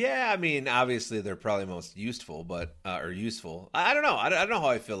 Yeah, I mean, obviously they're probably most useful, but useful. I don't know. I don't know how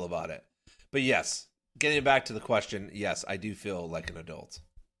I feel about it. But yes, getting back to the question, yes, I do feel like an adult.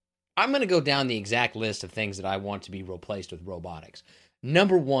 I'm going to go down the exact list of things that I want to be replaced with robotics.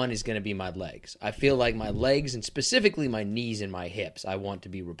 Number 1 is going to be my legs. I feel like my legs, and specifically my knees and my hips, I want to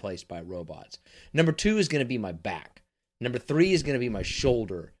be replaced by robots. Number 2 is going to be my back. Number 3 is going to be my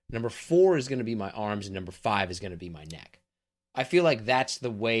shoulder. Number 4 is going to be my arms. And number 5 is going to be my neck. I feel like that's the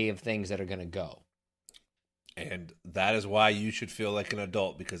way of things that are going to go. And that is why you should feel like an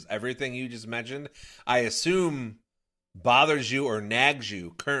adult, because everything you just mentioned, I assume, bothers you or nags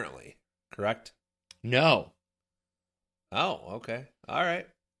you currently, correct? No. Oh, okay. All right.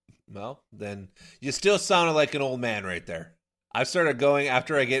 Well, then you still sounded like an old man right there. I started going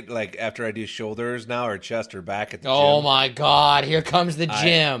after I do shoulders now or chest or back at the gym. Oh my God, here comes the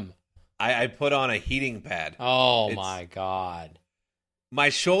gym. I put on a heating pad. Oh my God. my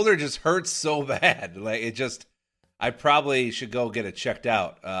shoulder just hurts so bad. Like I probably should go get it checked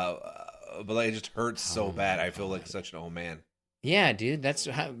out. But like, it just hurts so bad. I feel like such an old man. Yeah, dude, that's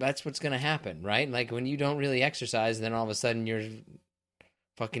what's gonna happen, right? Like when you don't really exercise, then all of a sudden you're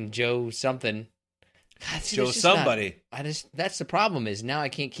fucking Joe something. God, see, Joe there's just somebody. that's the problem is now I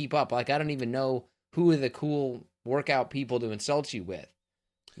can't keep up. Like I don't even know who are the cool workout people to insult you with.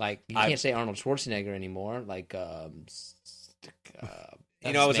 Like you can't say Arnold Schwarzenegger anymore. Like I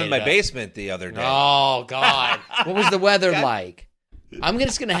was in my basement the other day. Oh God, what was the weather like? I'm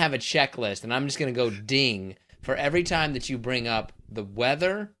just gonna have a checklist, and I'm just gonna go ding for every time that you bring up the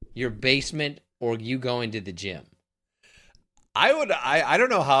weather, your basement, or you going to the gym. I don't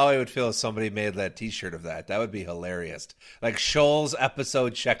know how I would feel if somebody made that T-shirt of that. That would be hilarious. Like Scholl's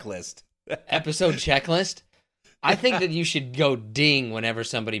episode checklist. Episode checklist? I think that you should go ding whenever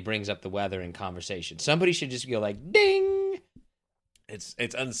somebody brings up the weather in conversation. Somebody should just go like ding. It's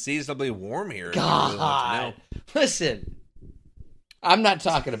unseasonably warm here. God, listen, I'm not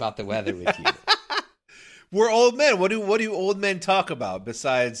talking about the weather with you. We're old men. What do old men talk about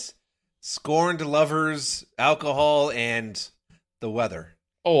besides scorned lovers, alcohol, and the weather?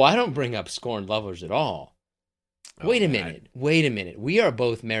 Oh, I don't bring up scorned lovers at all. Wait a minute. We are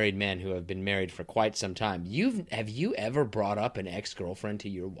both married men who have been married for quite some time. Have you ever brought up an ex-girlfriend to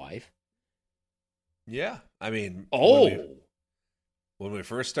your wife? Yeah. I mean, when we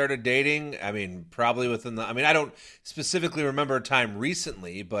first started dating, I mean, probably I don't specifically remember a time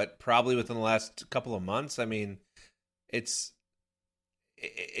recently, but probably within the last couple of months. I mean, it's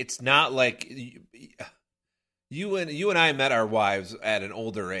not like you and I met our wives at an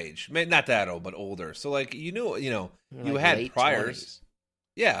older age. Not that old, but older. So like you had priors. 20s.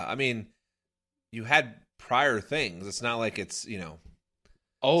 Yeah, I mean, you had prior things. It's not like it's,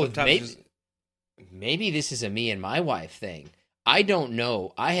 Oh, maybe this is a me and my wife thing. I don't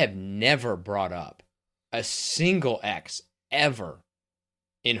know. I have never brought up a single ex ever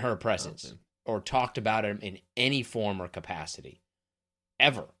in her presence or talked about him in any form or capacity.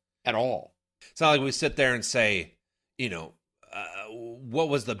 Ever. At all. It's not like we sit there and say, what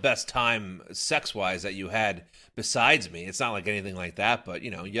was the best time sex-wise that you had besides me? It's not like anything like that, but,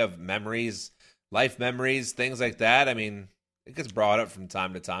 you have memories, life memories, things like that. I mean, it gets brought up from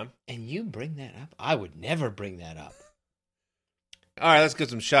time to time. And you bring that up? I would never bring that up. All right, let's get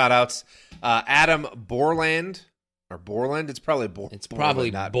some shout-outs. Adam Borland, or Borland? It's probably Borland. It's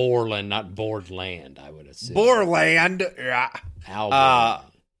probably Borland, not Boardland, I would assume. Borland, yeah.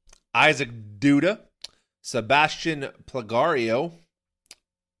 Isaac Duda, Sebastian Plagario,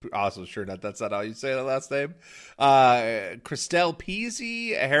 also sure that's not how you say that last name, Christelle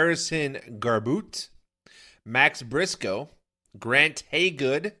Peasy, Harrison Garboot, Max Briscoe, Grant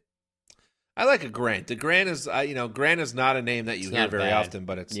Haygood. I like a Grant. A Grant is, Grant is not a name that you hear very often,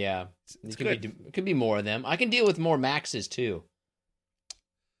 but it's it could be more of them. I can deal with more Maxes too.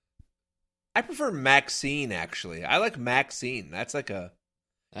 I prefer Maxine, actually. I like Maxine. That's like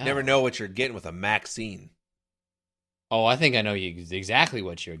never know what you're getting with a Maxine. Oh, I think I know exactly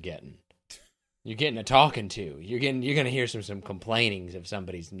what you're getting. You're getting a talking to. You're going to hear some complainings of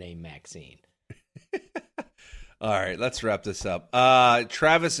somebody's name Maxine. All right, let's wrap this up.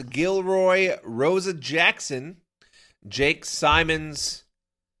 Travis Gilroy, Rosa Jackson, Jake Simons,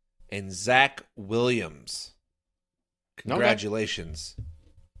 and Zach Williams. Congratulations.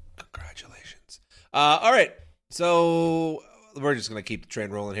 Okay. Congratulations. All right, so we're just going to keep the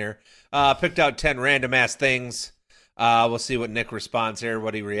train rolling here. Picked out 10 random-ass things. We'll see what Nick responds here,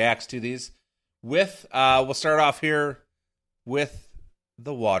 what he reacts to these with. We'll start off here with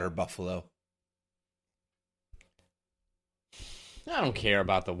the water buffalo. I don't care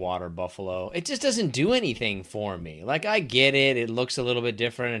about the water buffalo. It just doesn't do anything for me. Like, I get it. It looks a little bit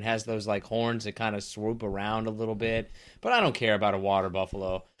different. It has those, like, horns that kind of swoop around a little bit. But I don't care about a water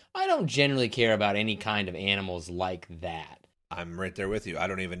buffalo. I don't generally care about any kind of animals like that. I'm right there with you. I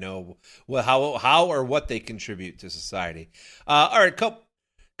don't even know how or what they contribute to society. All right,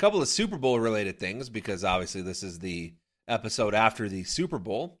 couple of Super Bowl related things, because obviously this is the episode after the Super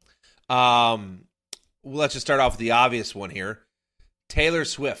Bowl. Let's just start off with the obvious one here. Taylor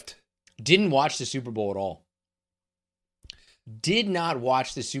Swift. Didn't watch the Super Bowl at all. Did not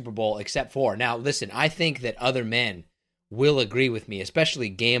watch the Super Bowl except for... Now, listen, I think that other men will agree with me, especially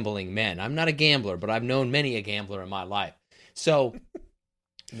gambling men. I'm not a gambler, but I've known many a gambler in my life. So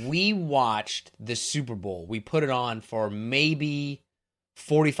we watched the Super Bowl. We put it on for maybe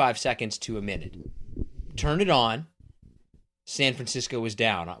 45 seconds to a minute. Turn it on. San Francisco was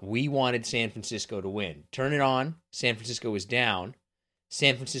down. We wanted San Francisco to win. Turn it on. San Francisco was down.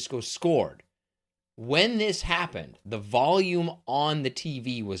 San Francisco scored. When this happened, the volume on the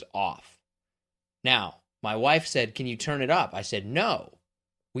TV was off. Now, my wife said, "Can you turn it up?" I said, "No,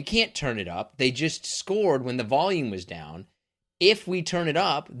 we can't turn it up. They just scored when the volume was down. If we turn it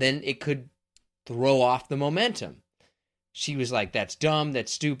up, then it could throw off the momentum." She was like, "That's dumb.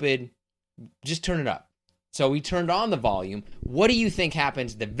 That's stupid. Just turn it up." So we turned on the volume. What do you think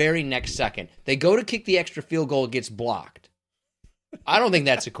happens the very next second? They go to kick the extra field goal, it gets blocked. I don't think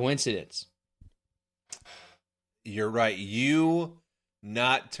that's a coincidence. You're right. You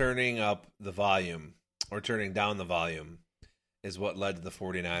not turning up the volume or turning down the volume is what led to the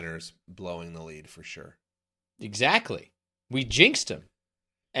 49ers blowing the lead for sure. Exactly. We jinxed him.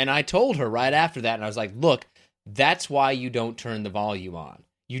 And I told her right after that, and I was like, look, that's why you don't turn the volume on.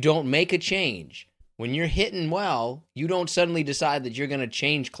 You don't make a change. When you're hitting well, you don't suddenly decide that you're going to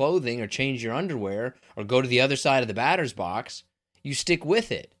change clothing or change your underwear or go to the other side of the batter's box. You stick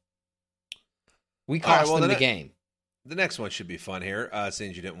with it. We cost them the game. The next one should be fun here,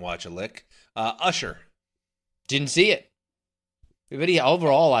 since you didn't watch a lick. Usher. Didn't see it. But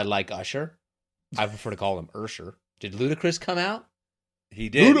overall, I like Usher. I prefer to call him Ursher. Did Ludacris come out? He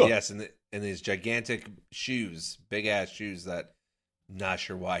did, Luda. yes, in these gigantic shoes, big-ass shoes that not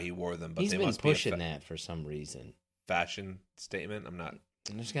sure why he wore them, but He's they been must pushing be that for some reason. fashion statement. I'm not.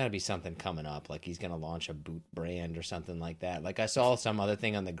 There's got to be something coming up, like he's going to launch a boot brand or something like that. Like I saw some other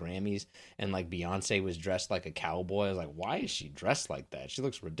thing on the Grammys, and like Beyonce was dressed like a cowboy. I was like, why is she dressed like that? She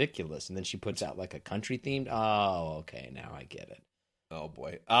looks ridiculous. And then she puts out like a country themed. Oh, okay, now I get it. Oh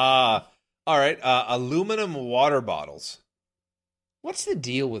boy. All right. Aluminum water bottles. What's the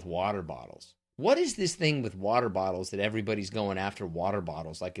deal with water bottles? What is this thing with water bottles that everybody's going after water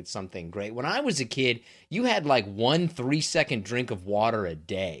bottles like it's something great? When I was a kid, you had like 1 3-second drink of water a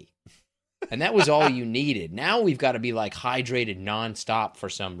day. And that was all you needed. Now we've got to be like hydrated nonstop for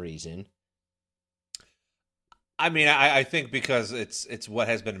some reason. I mean, I think because it's what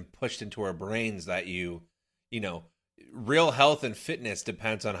has been pushed into our brains that you know, real health and fitness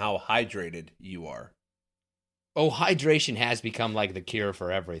depends on how hydrated you are. Oh, hydration has become like the cure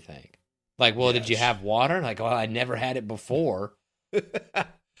for everything. Like, well, Yes. did you have water? Like, well, I never had it before.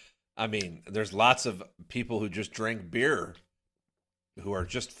 I mean, there's lots of people who just drink beer who are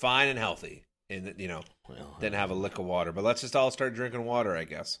just fine and healthy and, Well, didn't have a lick of water. But let's just all start drinking water, I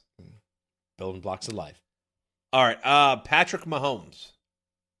guess. building blocks of life. All right. Patrick Mahomes.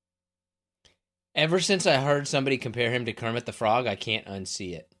 Ever since I heard somebody compare him to Kermit the Frog, I can't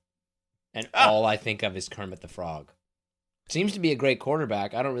unsee it. And all I think of is Kermit the Frog. Seems to be a great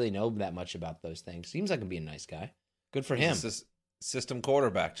quarterback. I don't really know that much about those things. Seems like he'd be a nice guy. Good for him. He's a system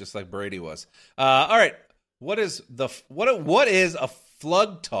quarterback, just like Brady was. All right. What is a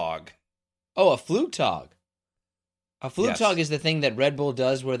flugtog? Oh, a flugtog. A flugtog Yes. is the thing that Red Bull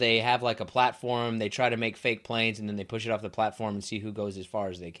does where they have like a platform, they try to make fake planes, and then they push it off the platform and see who goes as far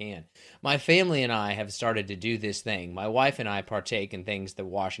as they can. My family and I have started to do this thing. My wife and I partake in things that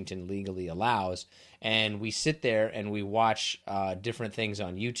Washington legally allows, and we sit there and we watch different things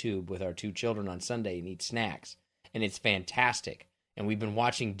on YouTube with our 2 children on Sunday and eat snacks, and it's fantastic. And we've been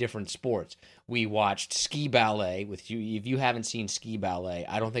watching different sports. We watched ski ballet with you. If you haven't seen ski ballet,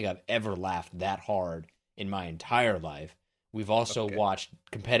 I don't think I've ever laughed that hard in my entire life. We've also watched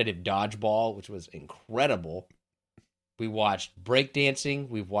competitive dodgeball, which was incredible. We watched breakdancing,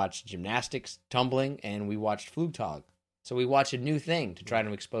 we've watched gymnastics, tumbling, and we watched flugtag. So we watch a new thing to try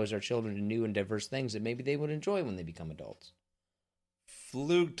to expose our children to new and diverse things that maybe they would enjoy when they become adults.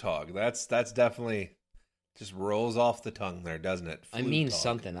 Flugtag. That's definitely just rolls off the tongue there, doesn't it? I mean Flugtag.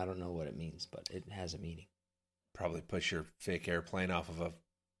 something. I don't know what it means, but it has a meaning. Probably push your fake airplane off of a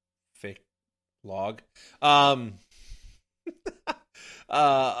fake log. I don't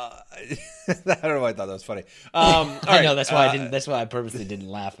know why I thought that was funny. All right, I know that's why I didn't. That's why I purposely didn't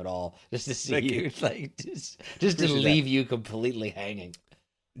laugh at all, just to see Thank you, you. like just to Appreciate leave you completely hanging.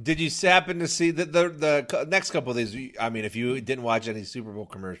 Did you happen to see the next couple of these? I mean, if you didn't watch any Super Bowl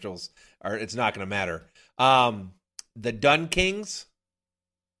commercials, or it's not going to matter. The Dun Kings.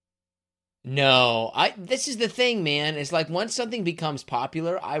 No, this is the thing, man. It's like once something becomes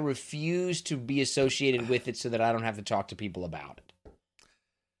popular, I refuse to be associated with it so that I don't have to talk to people about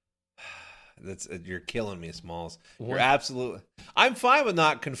it. You're killing me, Smalls. What? You're absolutely. I'm fine with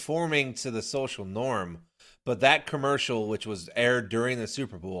not conforming to the social norm, but that commercial, which was aired during the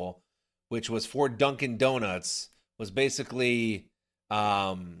Super Bowl, which was for Dunkin' Donuts, was basically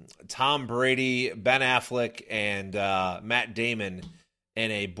Tom Brady, Ben Affleck, and Matt Damon in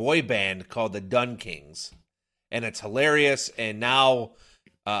a boy band called the Dun Kings, and it's hilarious. And now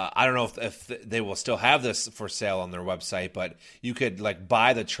I don't know if they will still have this for sale on their website, but you could like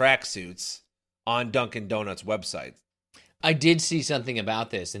buy the tracksuits on Dunkin' Donuts website. I did see something about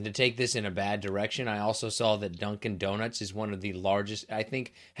this, and to take this in a bad direction, I also saw that Dunkin' Donuts is one of the largest, I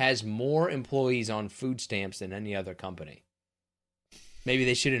think, has more employees on food stamps than any other company. Maybe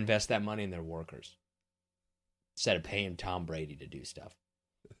they should invest that money in their workers instead of paying Tom Brady to do stuff.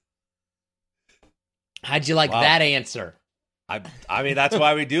 How'd you like that answer? I mean, that's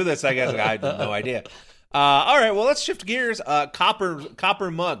why we do this, I guess. I had no idea. All right, well, let's shift gears.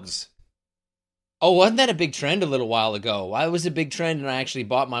 Copper mugs. Oh, wasn't that a big trend a little while ago? Well, it was a big trend, and I actually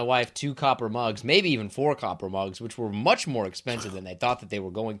bought my wife 2 copper mugs, maybe even 4 copper mugs, which were much more expensive than they thought that they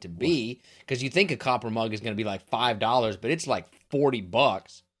were going to be, because you think a copper mug is going to be like $5, but it's like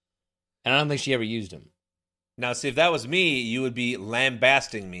 $40, and I don't think she ever used them. Now, see, if that was me, you would be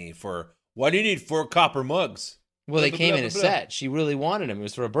lambasting me for, why do you need 4 copper mugs? Well, they came in a set. She really wanted them. It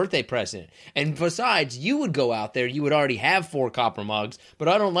was for a birthday present. And besides, you would go out there, you would already have 4 copper mugs, but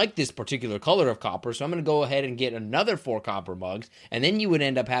I don't like this particular color of copper, so I'm going to go ahead and get another 4 copper mugs, and then you would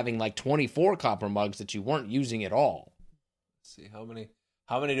end up having like 24 copper mugs that you weren't using at all. Let's see, how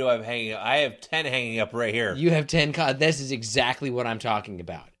many do I have hanging up? I have 10 hanging up right here. You have 10. This is exactly what I'm talking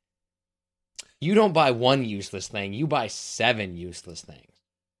about. You don't buy 1 useless thing. You buy 7 useless things.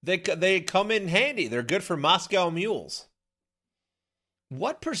 They come in handy. They're good for Moscow mules.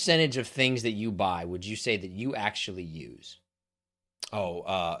 What percentage of things that you buy would you say that you actually use?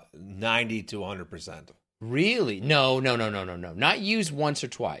 90 to 100%. Really? No. Not use once or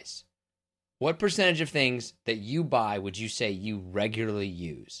twice. What percentage of things that you buy would you say you regularly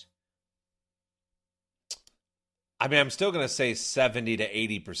use? I mean, I'm still going to say 70 to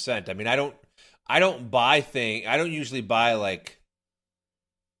 80%. I mean, I don't buy things. I don't usually buy like,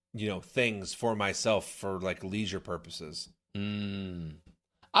 things for myself for like leisure purposes.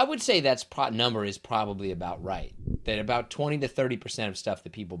 I would say that's number is probably about right. That about 20 to 30% of stuff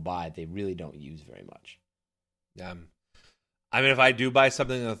that people buy, they really don't use very much. I mean, if I do buy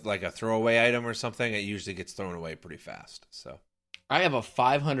something like a throwaway item or something, it usually gets thrown away pretty fast. So I have a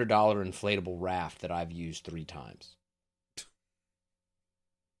 $500 inflatable raft that I've used 3 times.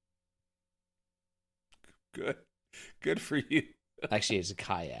 Good for you. Actually, it's a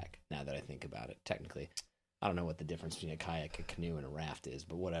kayak, now that I think about it, technically. I don't know what the difference between a kayak, a canoe, and a raft is,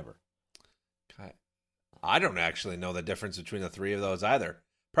 but whatever. I don't actually know the difference between the 3 of those either.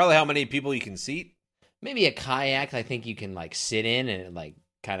 Probably how many people you can seat. Maybe a kayak, I think you can, like, sit in and it, like,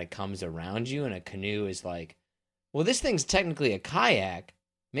 kind of comes around you, and a canoe is like, well, this thing's technically a kayak.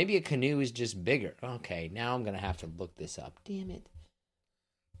 Maybe a canoe is just bigger. Okay, now I'm going to have to look this up. Damn it.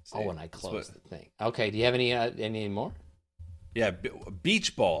 See, when I close the thing. Okay, do you have any more? Yeah,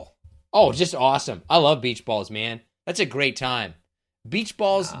 beach ball. Oh, just awesome. I love beach balls, man. That's a great time. Beach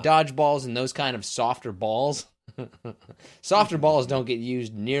balls, dodgeballs, and those kind of softer balls. Softer balls don't get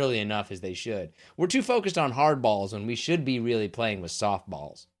used nearly enough as they should. We're too focused on hard balls when we should be really playing with soft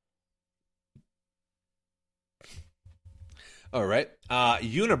balls. All right.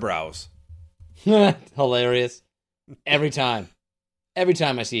 Unibrows. Hilarious. Every time. Every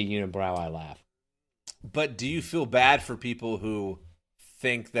time I see a unibrow, I laugh. But do you feel bad for people who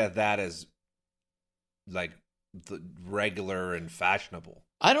think that is like the regular and fashionable?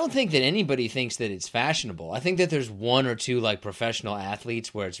 I don't think that anybody thinks that it's fashionable. I think that there's 1 or 2 like professional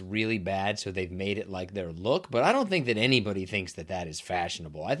athletes where it's really bad, so they've made it like their look. But I don't think that anybody thinks that is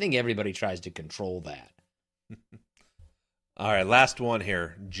fashionable. I think everybody tries to control that. All right, last one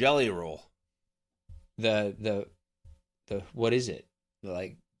here. Jelly roll. The what is it?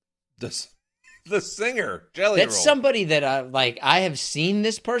 Like the singer, Jelly Roll. That's somebody that I have seen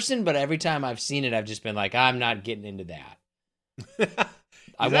this person, but every time I've seen it, I've just been like, I'm not getting into that.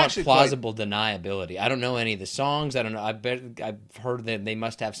 I want plausible deniability. I don't know any of the songs. I don't know. I've heard that they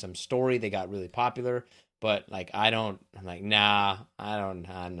must have some story. They got really popular, but like I'm like, nah, I'm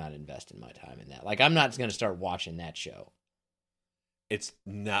not investing my time in that. Like, I'm not going to start watching that show. It's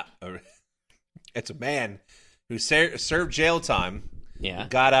not. It's a man who served jail time. Yeah.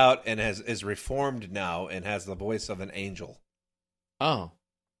 Got out and is reformed now and has the voice of an angel. Oh.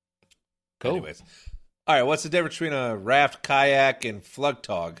 Cool. Anyways. All right, what's the difference between a raft, kayak, and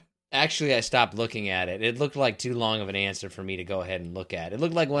flugtog? Actually, I stopped looking at it. It looked like too long of an answer for me to go ahead and look at. It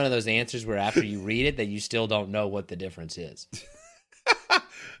looked like one of those answers where after you read it that you still don't know what the difference is.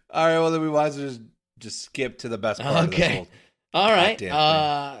 All right, well, then we might as well just skip to the best part of this whole all right.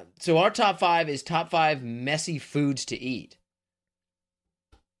 So our top 5 is top 5 messy foods to eat.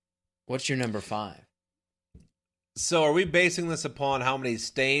 What's your number 5? So are we basing this upon how many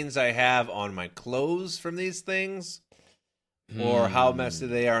stains I have on my clothes from these things? Or how messy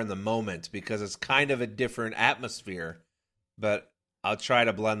they are in the moment? Because it's kind of a different atmosphere. But I'll try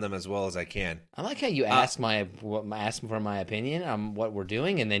to blend them as well as I can. I like how you ask for my opinion on what we're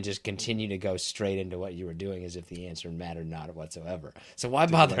doing, and then just continue to go straight into what you were doing as if the answer mattered not whatsoever. So why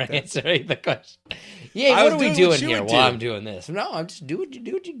bother answering the question? Yeah, what are we doing here while I'm doing this? No, I'm just do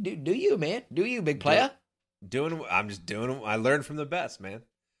you, man. Do you, big player? I'm just doing. I learned from the best, man.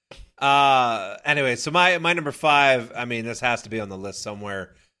 Anyway, so my number 5. I mean, this has to be on the list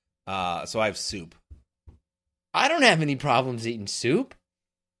somewhere. So I have soup. I don't have any problems eating soup.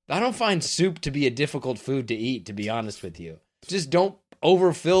 I don't find soup to be a difficult food to eat, to be honest with you. Just don't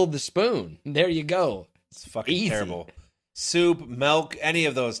overfill the spoon. There you go. It's fucking terrible. Soup, milk, any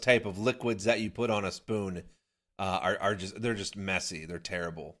of those type of liquids that you put on a spoon they're just messy. They're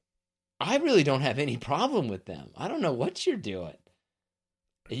terrible. I really don't have any problem with them. I don't know what you're doing.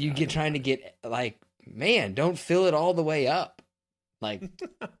 Trying to get, like, man, don't fill it all the way up. Like,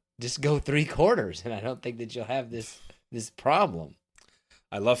 just go 3/4, and I don't think that you'll have this problem.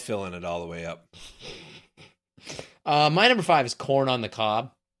 I love filling it all the way up. My number 5 is corn on the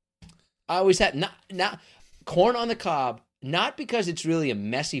cob. I always had not corn on the cob, not because it's really a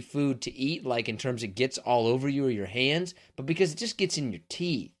messy food to eat, like in terms it gets all over you or your hands, but because it just gets in your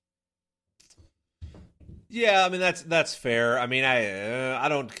teeth. Yeah, I mean that's fair. I mean I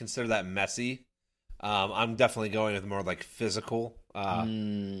don't consider that messy. I'm definitely going with more like physical.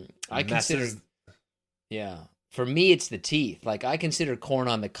 I consider, yeah. For me, it's the teeth. Like, I consider corn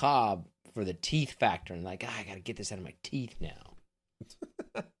on the cob for the teeth factor, and like, I gotta get this out of my teeth now.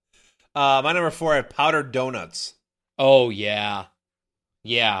 My number 4, I have powdered donuts. Oh yeah.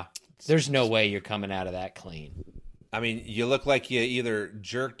 There's no way you're coming out of that clean. I mean, you look like you either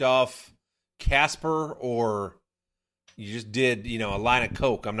jerked off Casper or you just did, a line of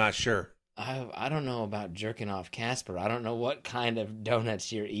Coke. I'm not sure. I don't know about jerking off Casper. I don't know what kind of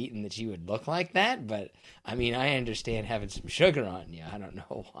donuts you're eating that you would look like that, but I mean, I understand having some sugar on you. I don't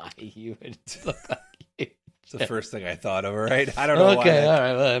know why you would look like you. It's the first thing I thought of, right? I don't know why. Okay, all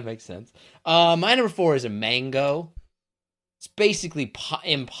right, well, that makes sense. My number 4 is a mango. It's basically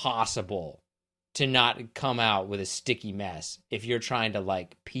impossible to not come out with a sticky mess if you're trying to,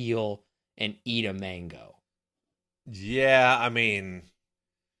 like, peel and eat a mango. Yeah, I mean...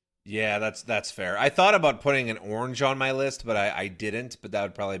 Yeah, that's fair. I thought about putting an orange on my list, but I didn't. But that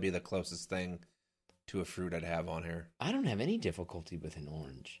would probably be the closest thing to a fruit I'd have on here. I don't have any difficulty with an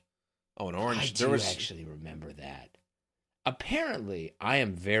orange. Oh, an orange. I do actually remember that. Apparently, I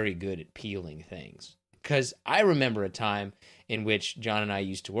am very good at peeling things. Because I remember a time in which John and I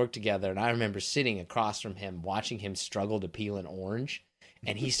used to work together, and I remember sitting across from him, watching him struggle to peel an orange,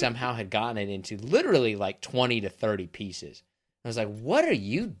 and he somehow had gotten it into literally like 20 to 30 pieces. I was like, what are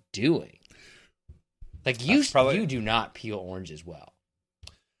you doing? Like, you do not peel oranges well.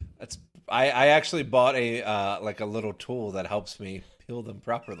 I actually bought a little tool that helps me peel them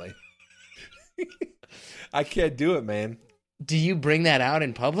properly. I can't do it, man. Do you bring that out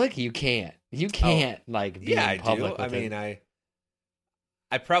in public? You can't. You can't be in public. I mean, I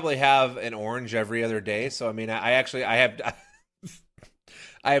probably have an orange every other day. So I mean, I have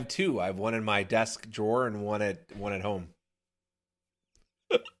I have 2. I have one in my desk drawer and one at home.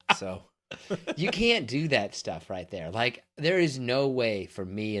 So you can't do that stuff right there. Like, there is no way for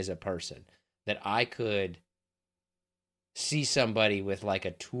me as a person that I could see somebody with like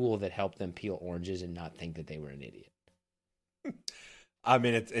a tool that helped them peel oranges and not think that they were an idiot. I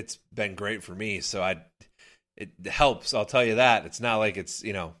mean, it's been great for me, so it helps. I'll tell you that. It's not like it's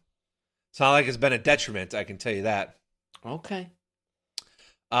not like it's been a detriment. I can tell you that. Okay.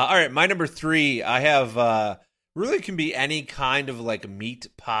 All right, my number 3. I have really can be any kind of like meat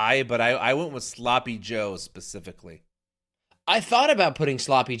pie, but I went with Sloppy Joe specifically. I thought about putting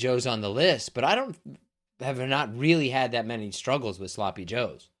Sloppy Joes on the list, but I have not really had that many struggles with Sloppy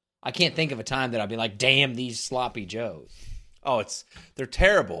Joes. I can't think of a time that I'd be like, damn, these Sloppy Joes. Oh, they're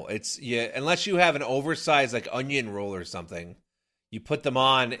terrible. Unless you have an oversized like onion roll or something, you put them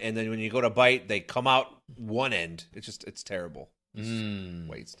on, and then when you go to bite, they come out one end. It's terrible. It's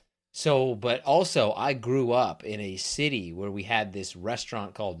waste. So, but also, I grew up in a city where we had this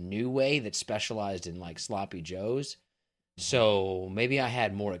restaurant called New Way that specialized in like Sloppy Joes. So maybe I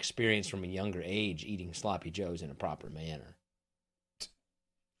had more experience from a younger age eating Sloppy Joes in a proper manner.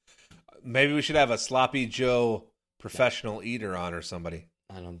 Maybe we should have a Sloppy Joe professional eater on or somebody.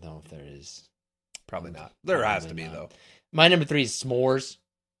 I don't know if there is. Probably not. There has to be, though. My number 3 is s'mores.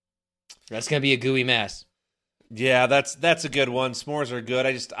 That's going to be a gooey mess. Yeah, that's a good one. S'mores are good.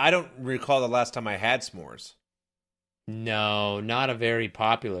 I don't recall the last time I had s'mores. No, not a very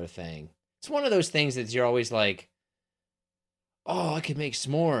popular thing. It's one of those things that you're always like, oh, I could make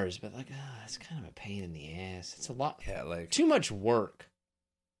s'mores, but like, it's kind of a pain in the ass. It's a lot, Yeah, like too much work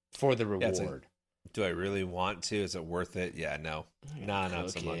for the Yeah, it's like, reward. do I really want to? Is it worth it? Yeah, no. Nah,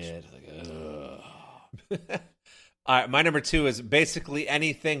 not so much. Like, ugh. All right, my number 2 is basically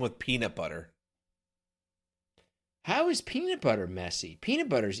anything with peanut butter. How is peanut butter messy? Peanut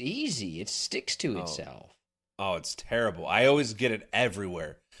butter's easy. It sticks to Oh. itself. Oh, it's terrible. I always get it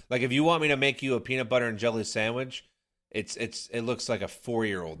everywhere. Like if you want me to make you a peanut butter and jelly sandwich, it looks like a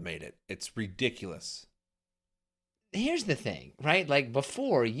 4-year-old made it. It's ridiculous. Here's the thing, right? Like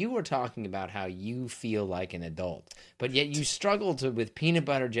before, you were talking about how you feel like an adult, but yet you struggle with peanut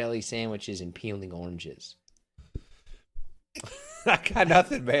butter jelly sandwiches and peeling oranges. I got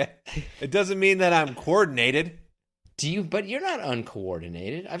nothing, man. It doesn't mean that I'm coordinated. But you're not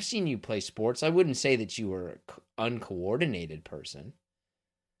uncoordinated. I've seen you play sports. I wouldn't say that you were an uncoordinated person.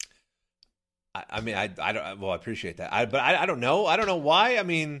 I mean, I don't. Well, I appreciate that. But I don't know. I don't know why. I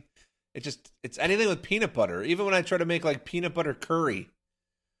mean, it's anything with peanut butter. Even when I try to make like peanut butter curry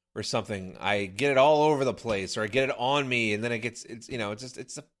or something, I get it all over the place, or I get it on me, and then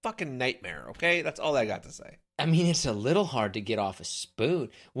it's a fucking nightmare. Okay, that's all I got to say. I mean, it's a little hard to get off a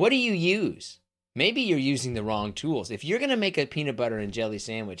spoon. What do you use? Maybe you're using the wrong tools. If you're going to make a peanut butter and jelly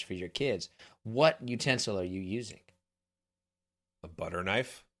sandwich for your kids, what utensil are you using? A butter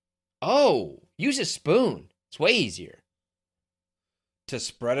knife Oh, use a spoon. It's way easier. to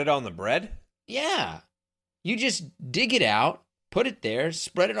spread it on the bread. Yeah. You just dig it out, put it there,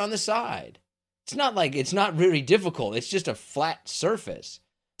 spread it on the side. It's not really difficult. It's just a flat surface.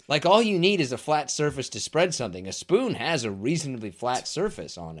 Like all you need is a flat surface to spread something. A spoon has a reasonably flat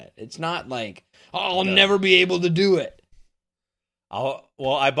surface on it. It's not like, oh, I'll never be able to do it.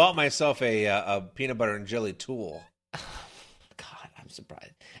 I bought myself a peanut butter and jelly tool. God, I'm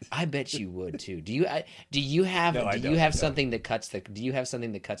surprised. I bet you would too. Do you have something that cuts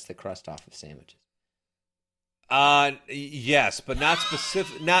the crust off of sandwiches? Yes, but not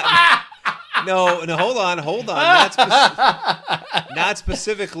specific. Not no. Hold on. Not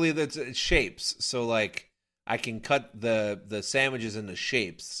specifically the shapes. So like, I can cut the sandwiches into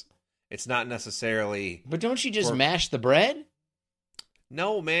shapes. It's not necessarily. But don't you just mash the bread?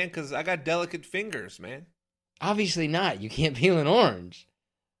 No, man, because I got delicate fingers, man. Obviously not. You can't peel an orange.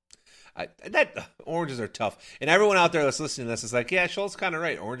 Oranges are tough, and everyone out there that's listening to this is like, yeah, Schultz kind of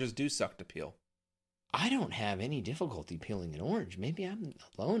right. Oranges do suck to peel. I don't have any difficulty peeling an orange. Maybe I'm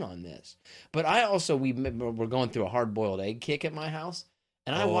alone on this. But I also, we're going through a hard-boiled egg kick at my house,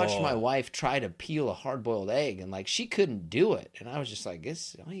 and I watched my wife try to peel a hard-boiled egg, and like she couldn't do it. And I was just like,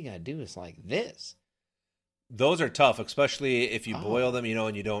 all you got to do is like this. Those are tough, especially if you boil them,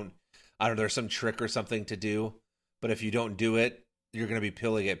 and you don't, I don't know, there's some trick or something to do, but if you don't do it, you're going to be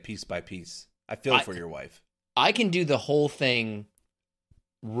peeling it piece by piece. I feel for your wife. I can do the whole thing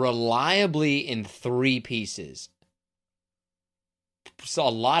reliably in 3 pieces. So a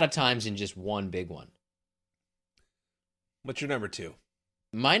lot of times in just one big one. What's your number 2?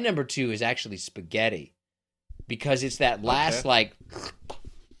 My number 2 is actually spaghetti, because it's that last like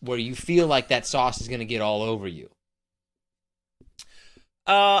where you feel like that sauce is going to get all over you.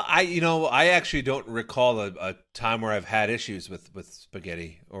 I actually don't recall a time where I've had issues with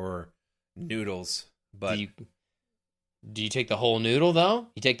spaghetti or noodles, but Do you take the whole noodle, though?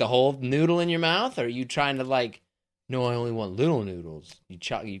 You take the whole noodle in your mouth? Or are you trying to, like, no, I only want little noodles?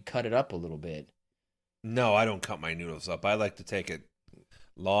 You cut it up a little bit. No, I don't cut my noodles up. I like to take it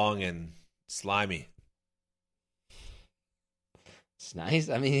long and slimy. It's nice.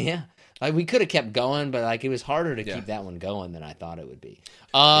 I mean, yeah. Like, we could have kept going, but, like, it was harder to Yeah. keep that one going than I thought it would be.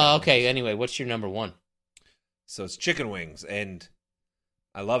 Yeah. Okay, anyway, what's your number 1? So it's chicken wings, and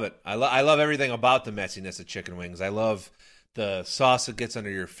I love it. I love everything about the messiness of chicken wings. I love the sauce that gets under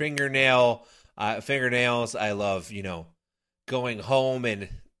your fingernails. I love, going home and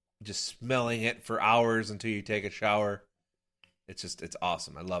just smelling it for hours until you take a shower. It's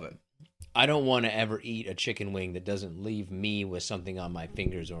awesome. I love it. I don't want to ever eat a chicken wing that doesn't leave me with something on my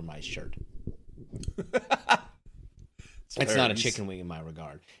fingers or my shirt. It's not a chicken wing in my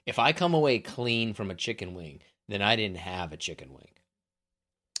regard. If I come away clean from a chicken wing, then I didn't have a chicken wing.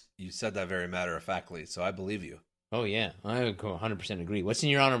 You said that very matter-of-factly, so I believe you. Oh, yeah. I 100% agree. What's in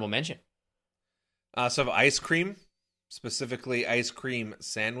your honorable mention? So I have ice cream, specifically ice cream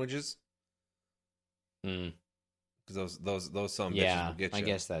sandwiches. Because those some bitches will get you. I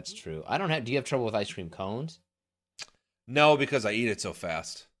guess that's true. Do you have trouble with ice cream cones? No, because I eat it so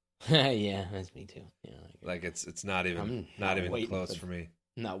fast. Yeah, that's me too. Yeah, like it's not even close for me.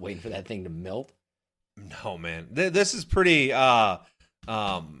 I'm not waiting for that thing to melt. No, man. This is pretty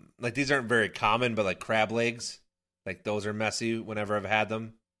like these aren't very common, but like crab legs Like those are messy whenever I've had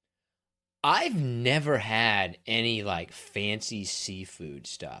them. I've never had any like fancy seafood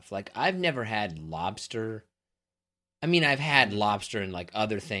stuff. Like I've never had lobster. I mean, I've had lobster and like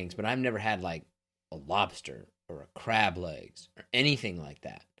other things, but I've never had like a lobster or a crab legs or anything like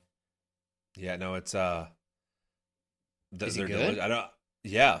that. Yeah, no, it's Is it good? I don't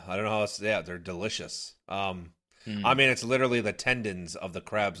know how else. Yeah, they're delicious. I mean, it's literally the tendons of the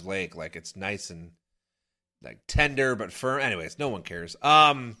crab's leg. Like it's nice and like tender but firm. Anyways, no one cares.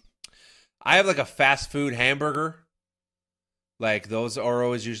 I have like a fast food hamburger. Like those are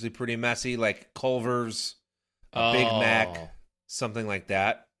always usually pretty messy. Like Culver's, a Big Mac, something like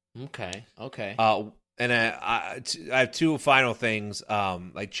that. Okay. And I have two final things.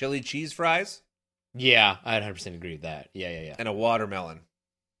 Like chili cheese fries. Yeah, I'd 100% agree with that. Yeah. And a watermelon.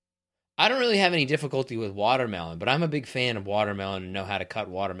 I don't really have any difficulty with watermelon, but I'm a big fan of watermelon and know how to cut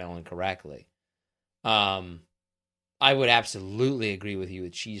watermelon correctly. I would absolutely agree with you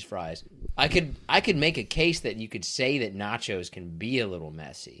with cheese fries. I could make a case that you could say that nachos can be a little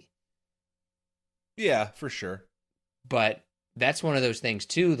messy. Yeah, for sure. But that's one of those things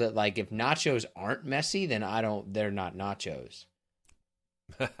too that like if nachos aren't messy, then they're not nachos.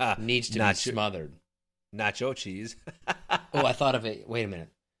 Needs to be smothered. Nacho cheese. Oh, I thought of it. Wait a minute.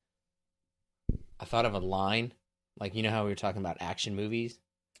 I thought of a line. Like, you know how we were talking about action movies?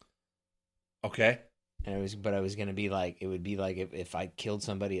 Okay. And I was going to be like, it would be like if I killed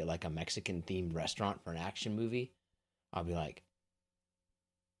somebody at like a Mexican themed restaurant for an action movie, I'll be like,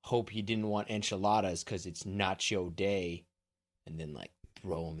 hope you didn't want enchiladas because it's nacho day. And then like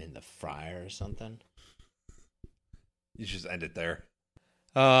throw them in the fryer or something. You should just end it there.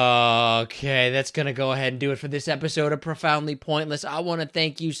 Okay, that's going to go ahead and do it for this episode of Profoundly Pointless. I want to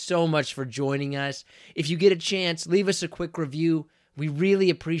thank you so much for joining us. If you get a chance, leave us a quick review. We really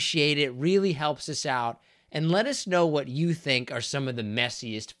appreciate it. Really helps us out. And let us know what you think are some of the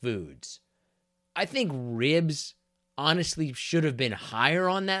messiest foods. I think ribs honestly should have been higher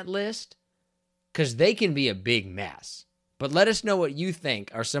on that list because they can be a big mess. But let us know what you think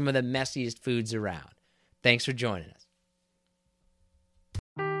are some of the messiest foods around. Thanks for joining us.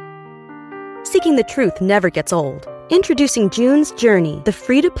 Seeking the truth never gets old. Introducing June's Journey, the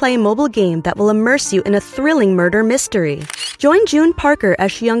free-to-play mobile game that will immerse you in a thrilling murder mystery. Join June Parker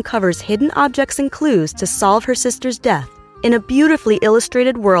as she uncovers hidden objects and clues to solve her sister's death in a beautifully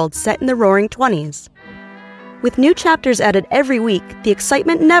illustrated world set in the Roaring '20s. With new chapters added every week, the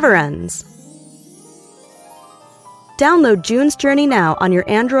excitement never ends. Download June's Journey now on your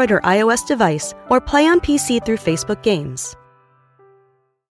Android or iOS device or play on PC through Facebook Games.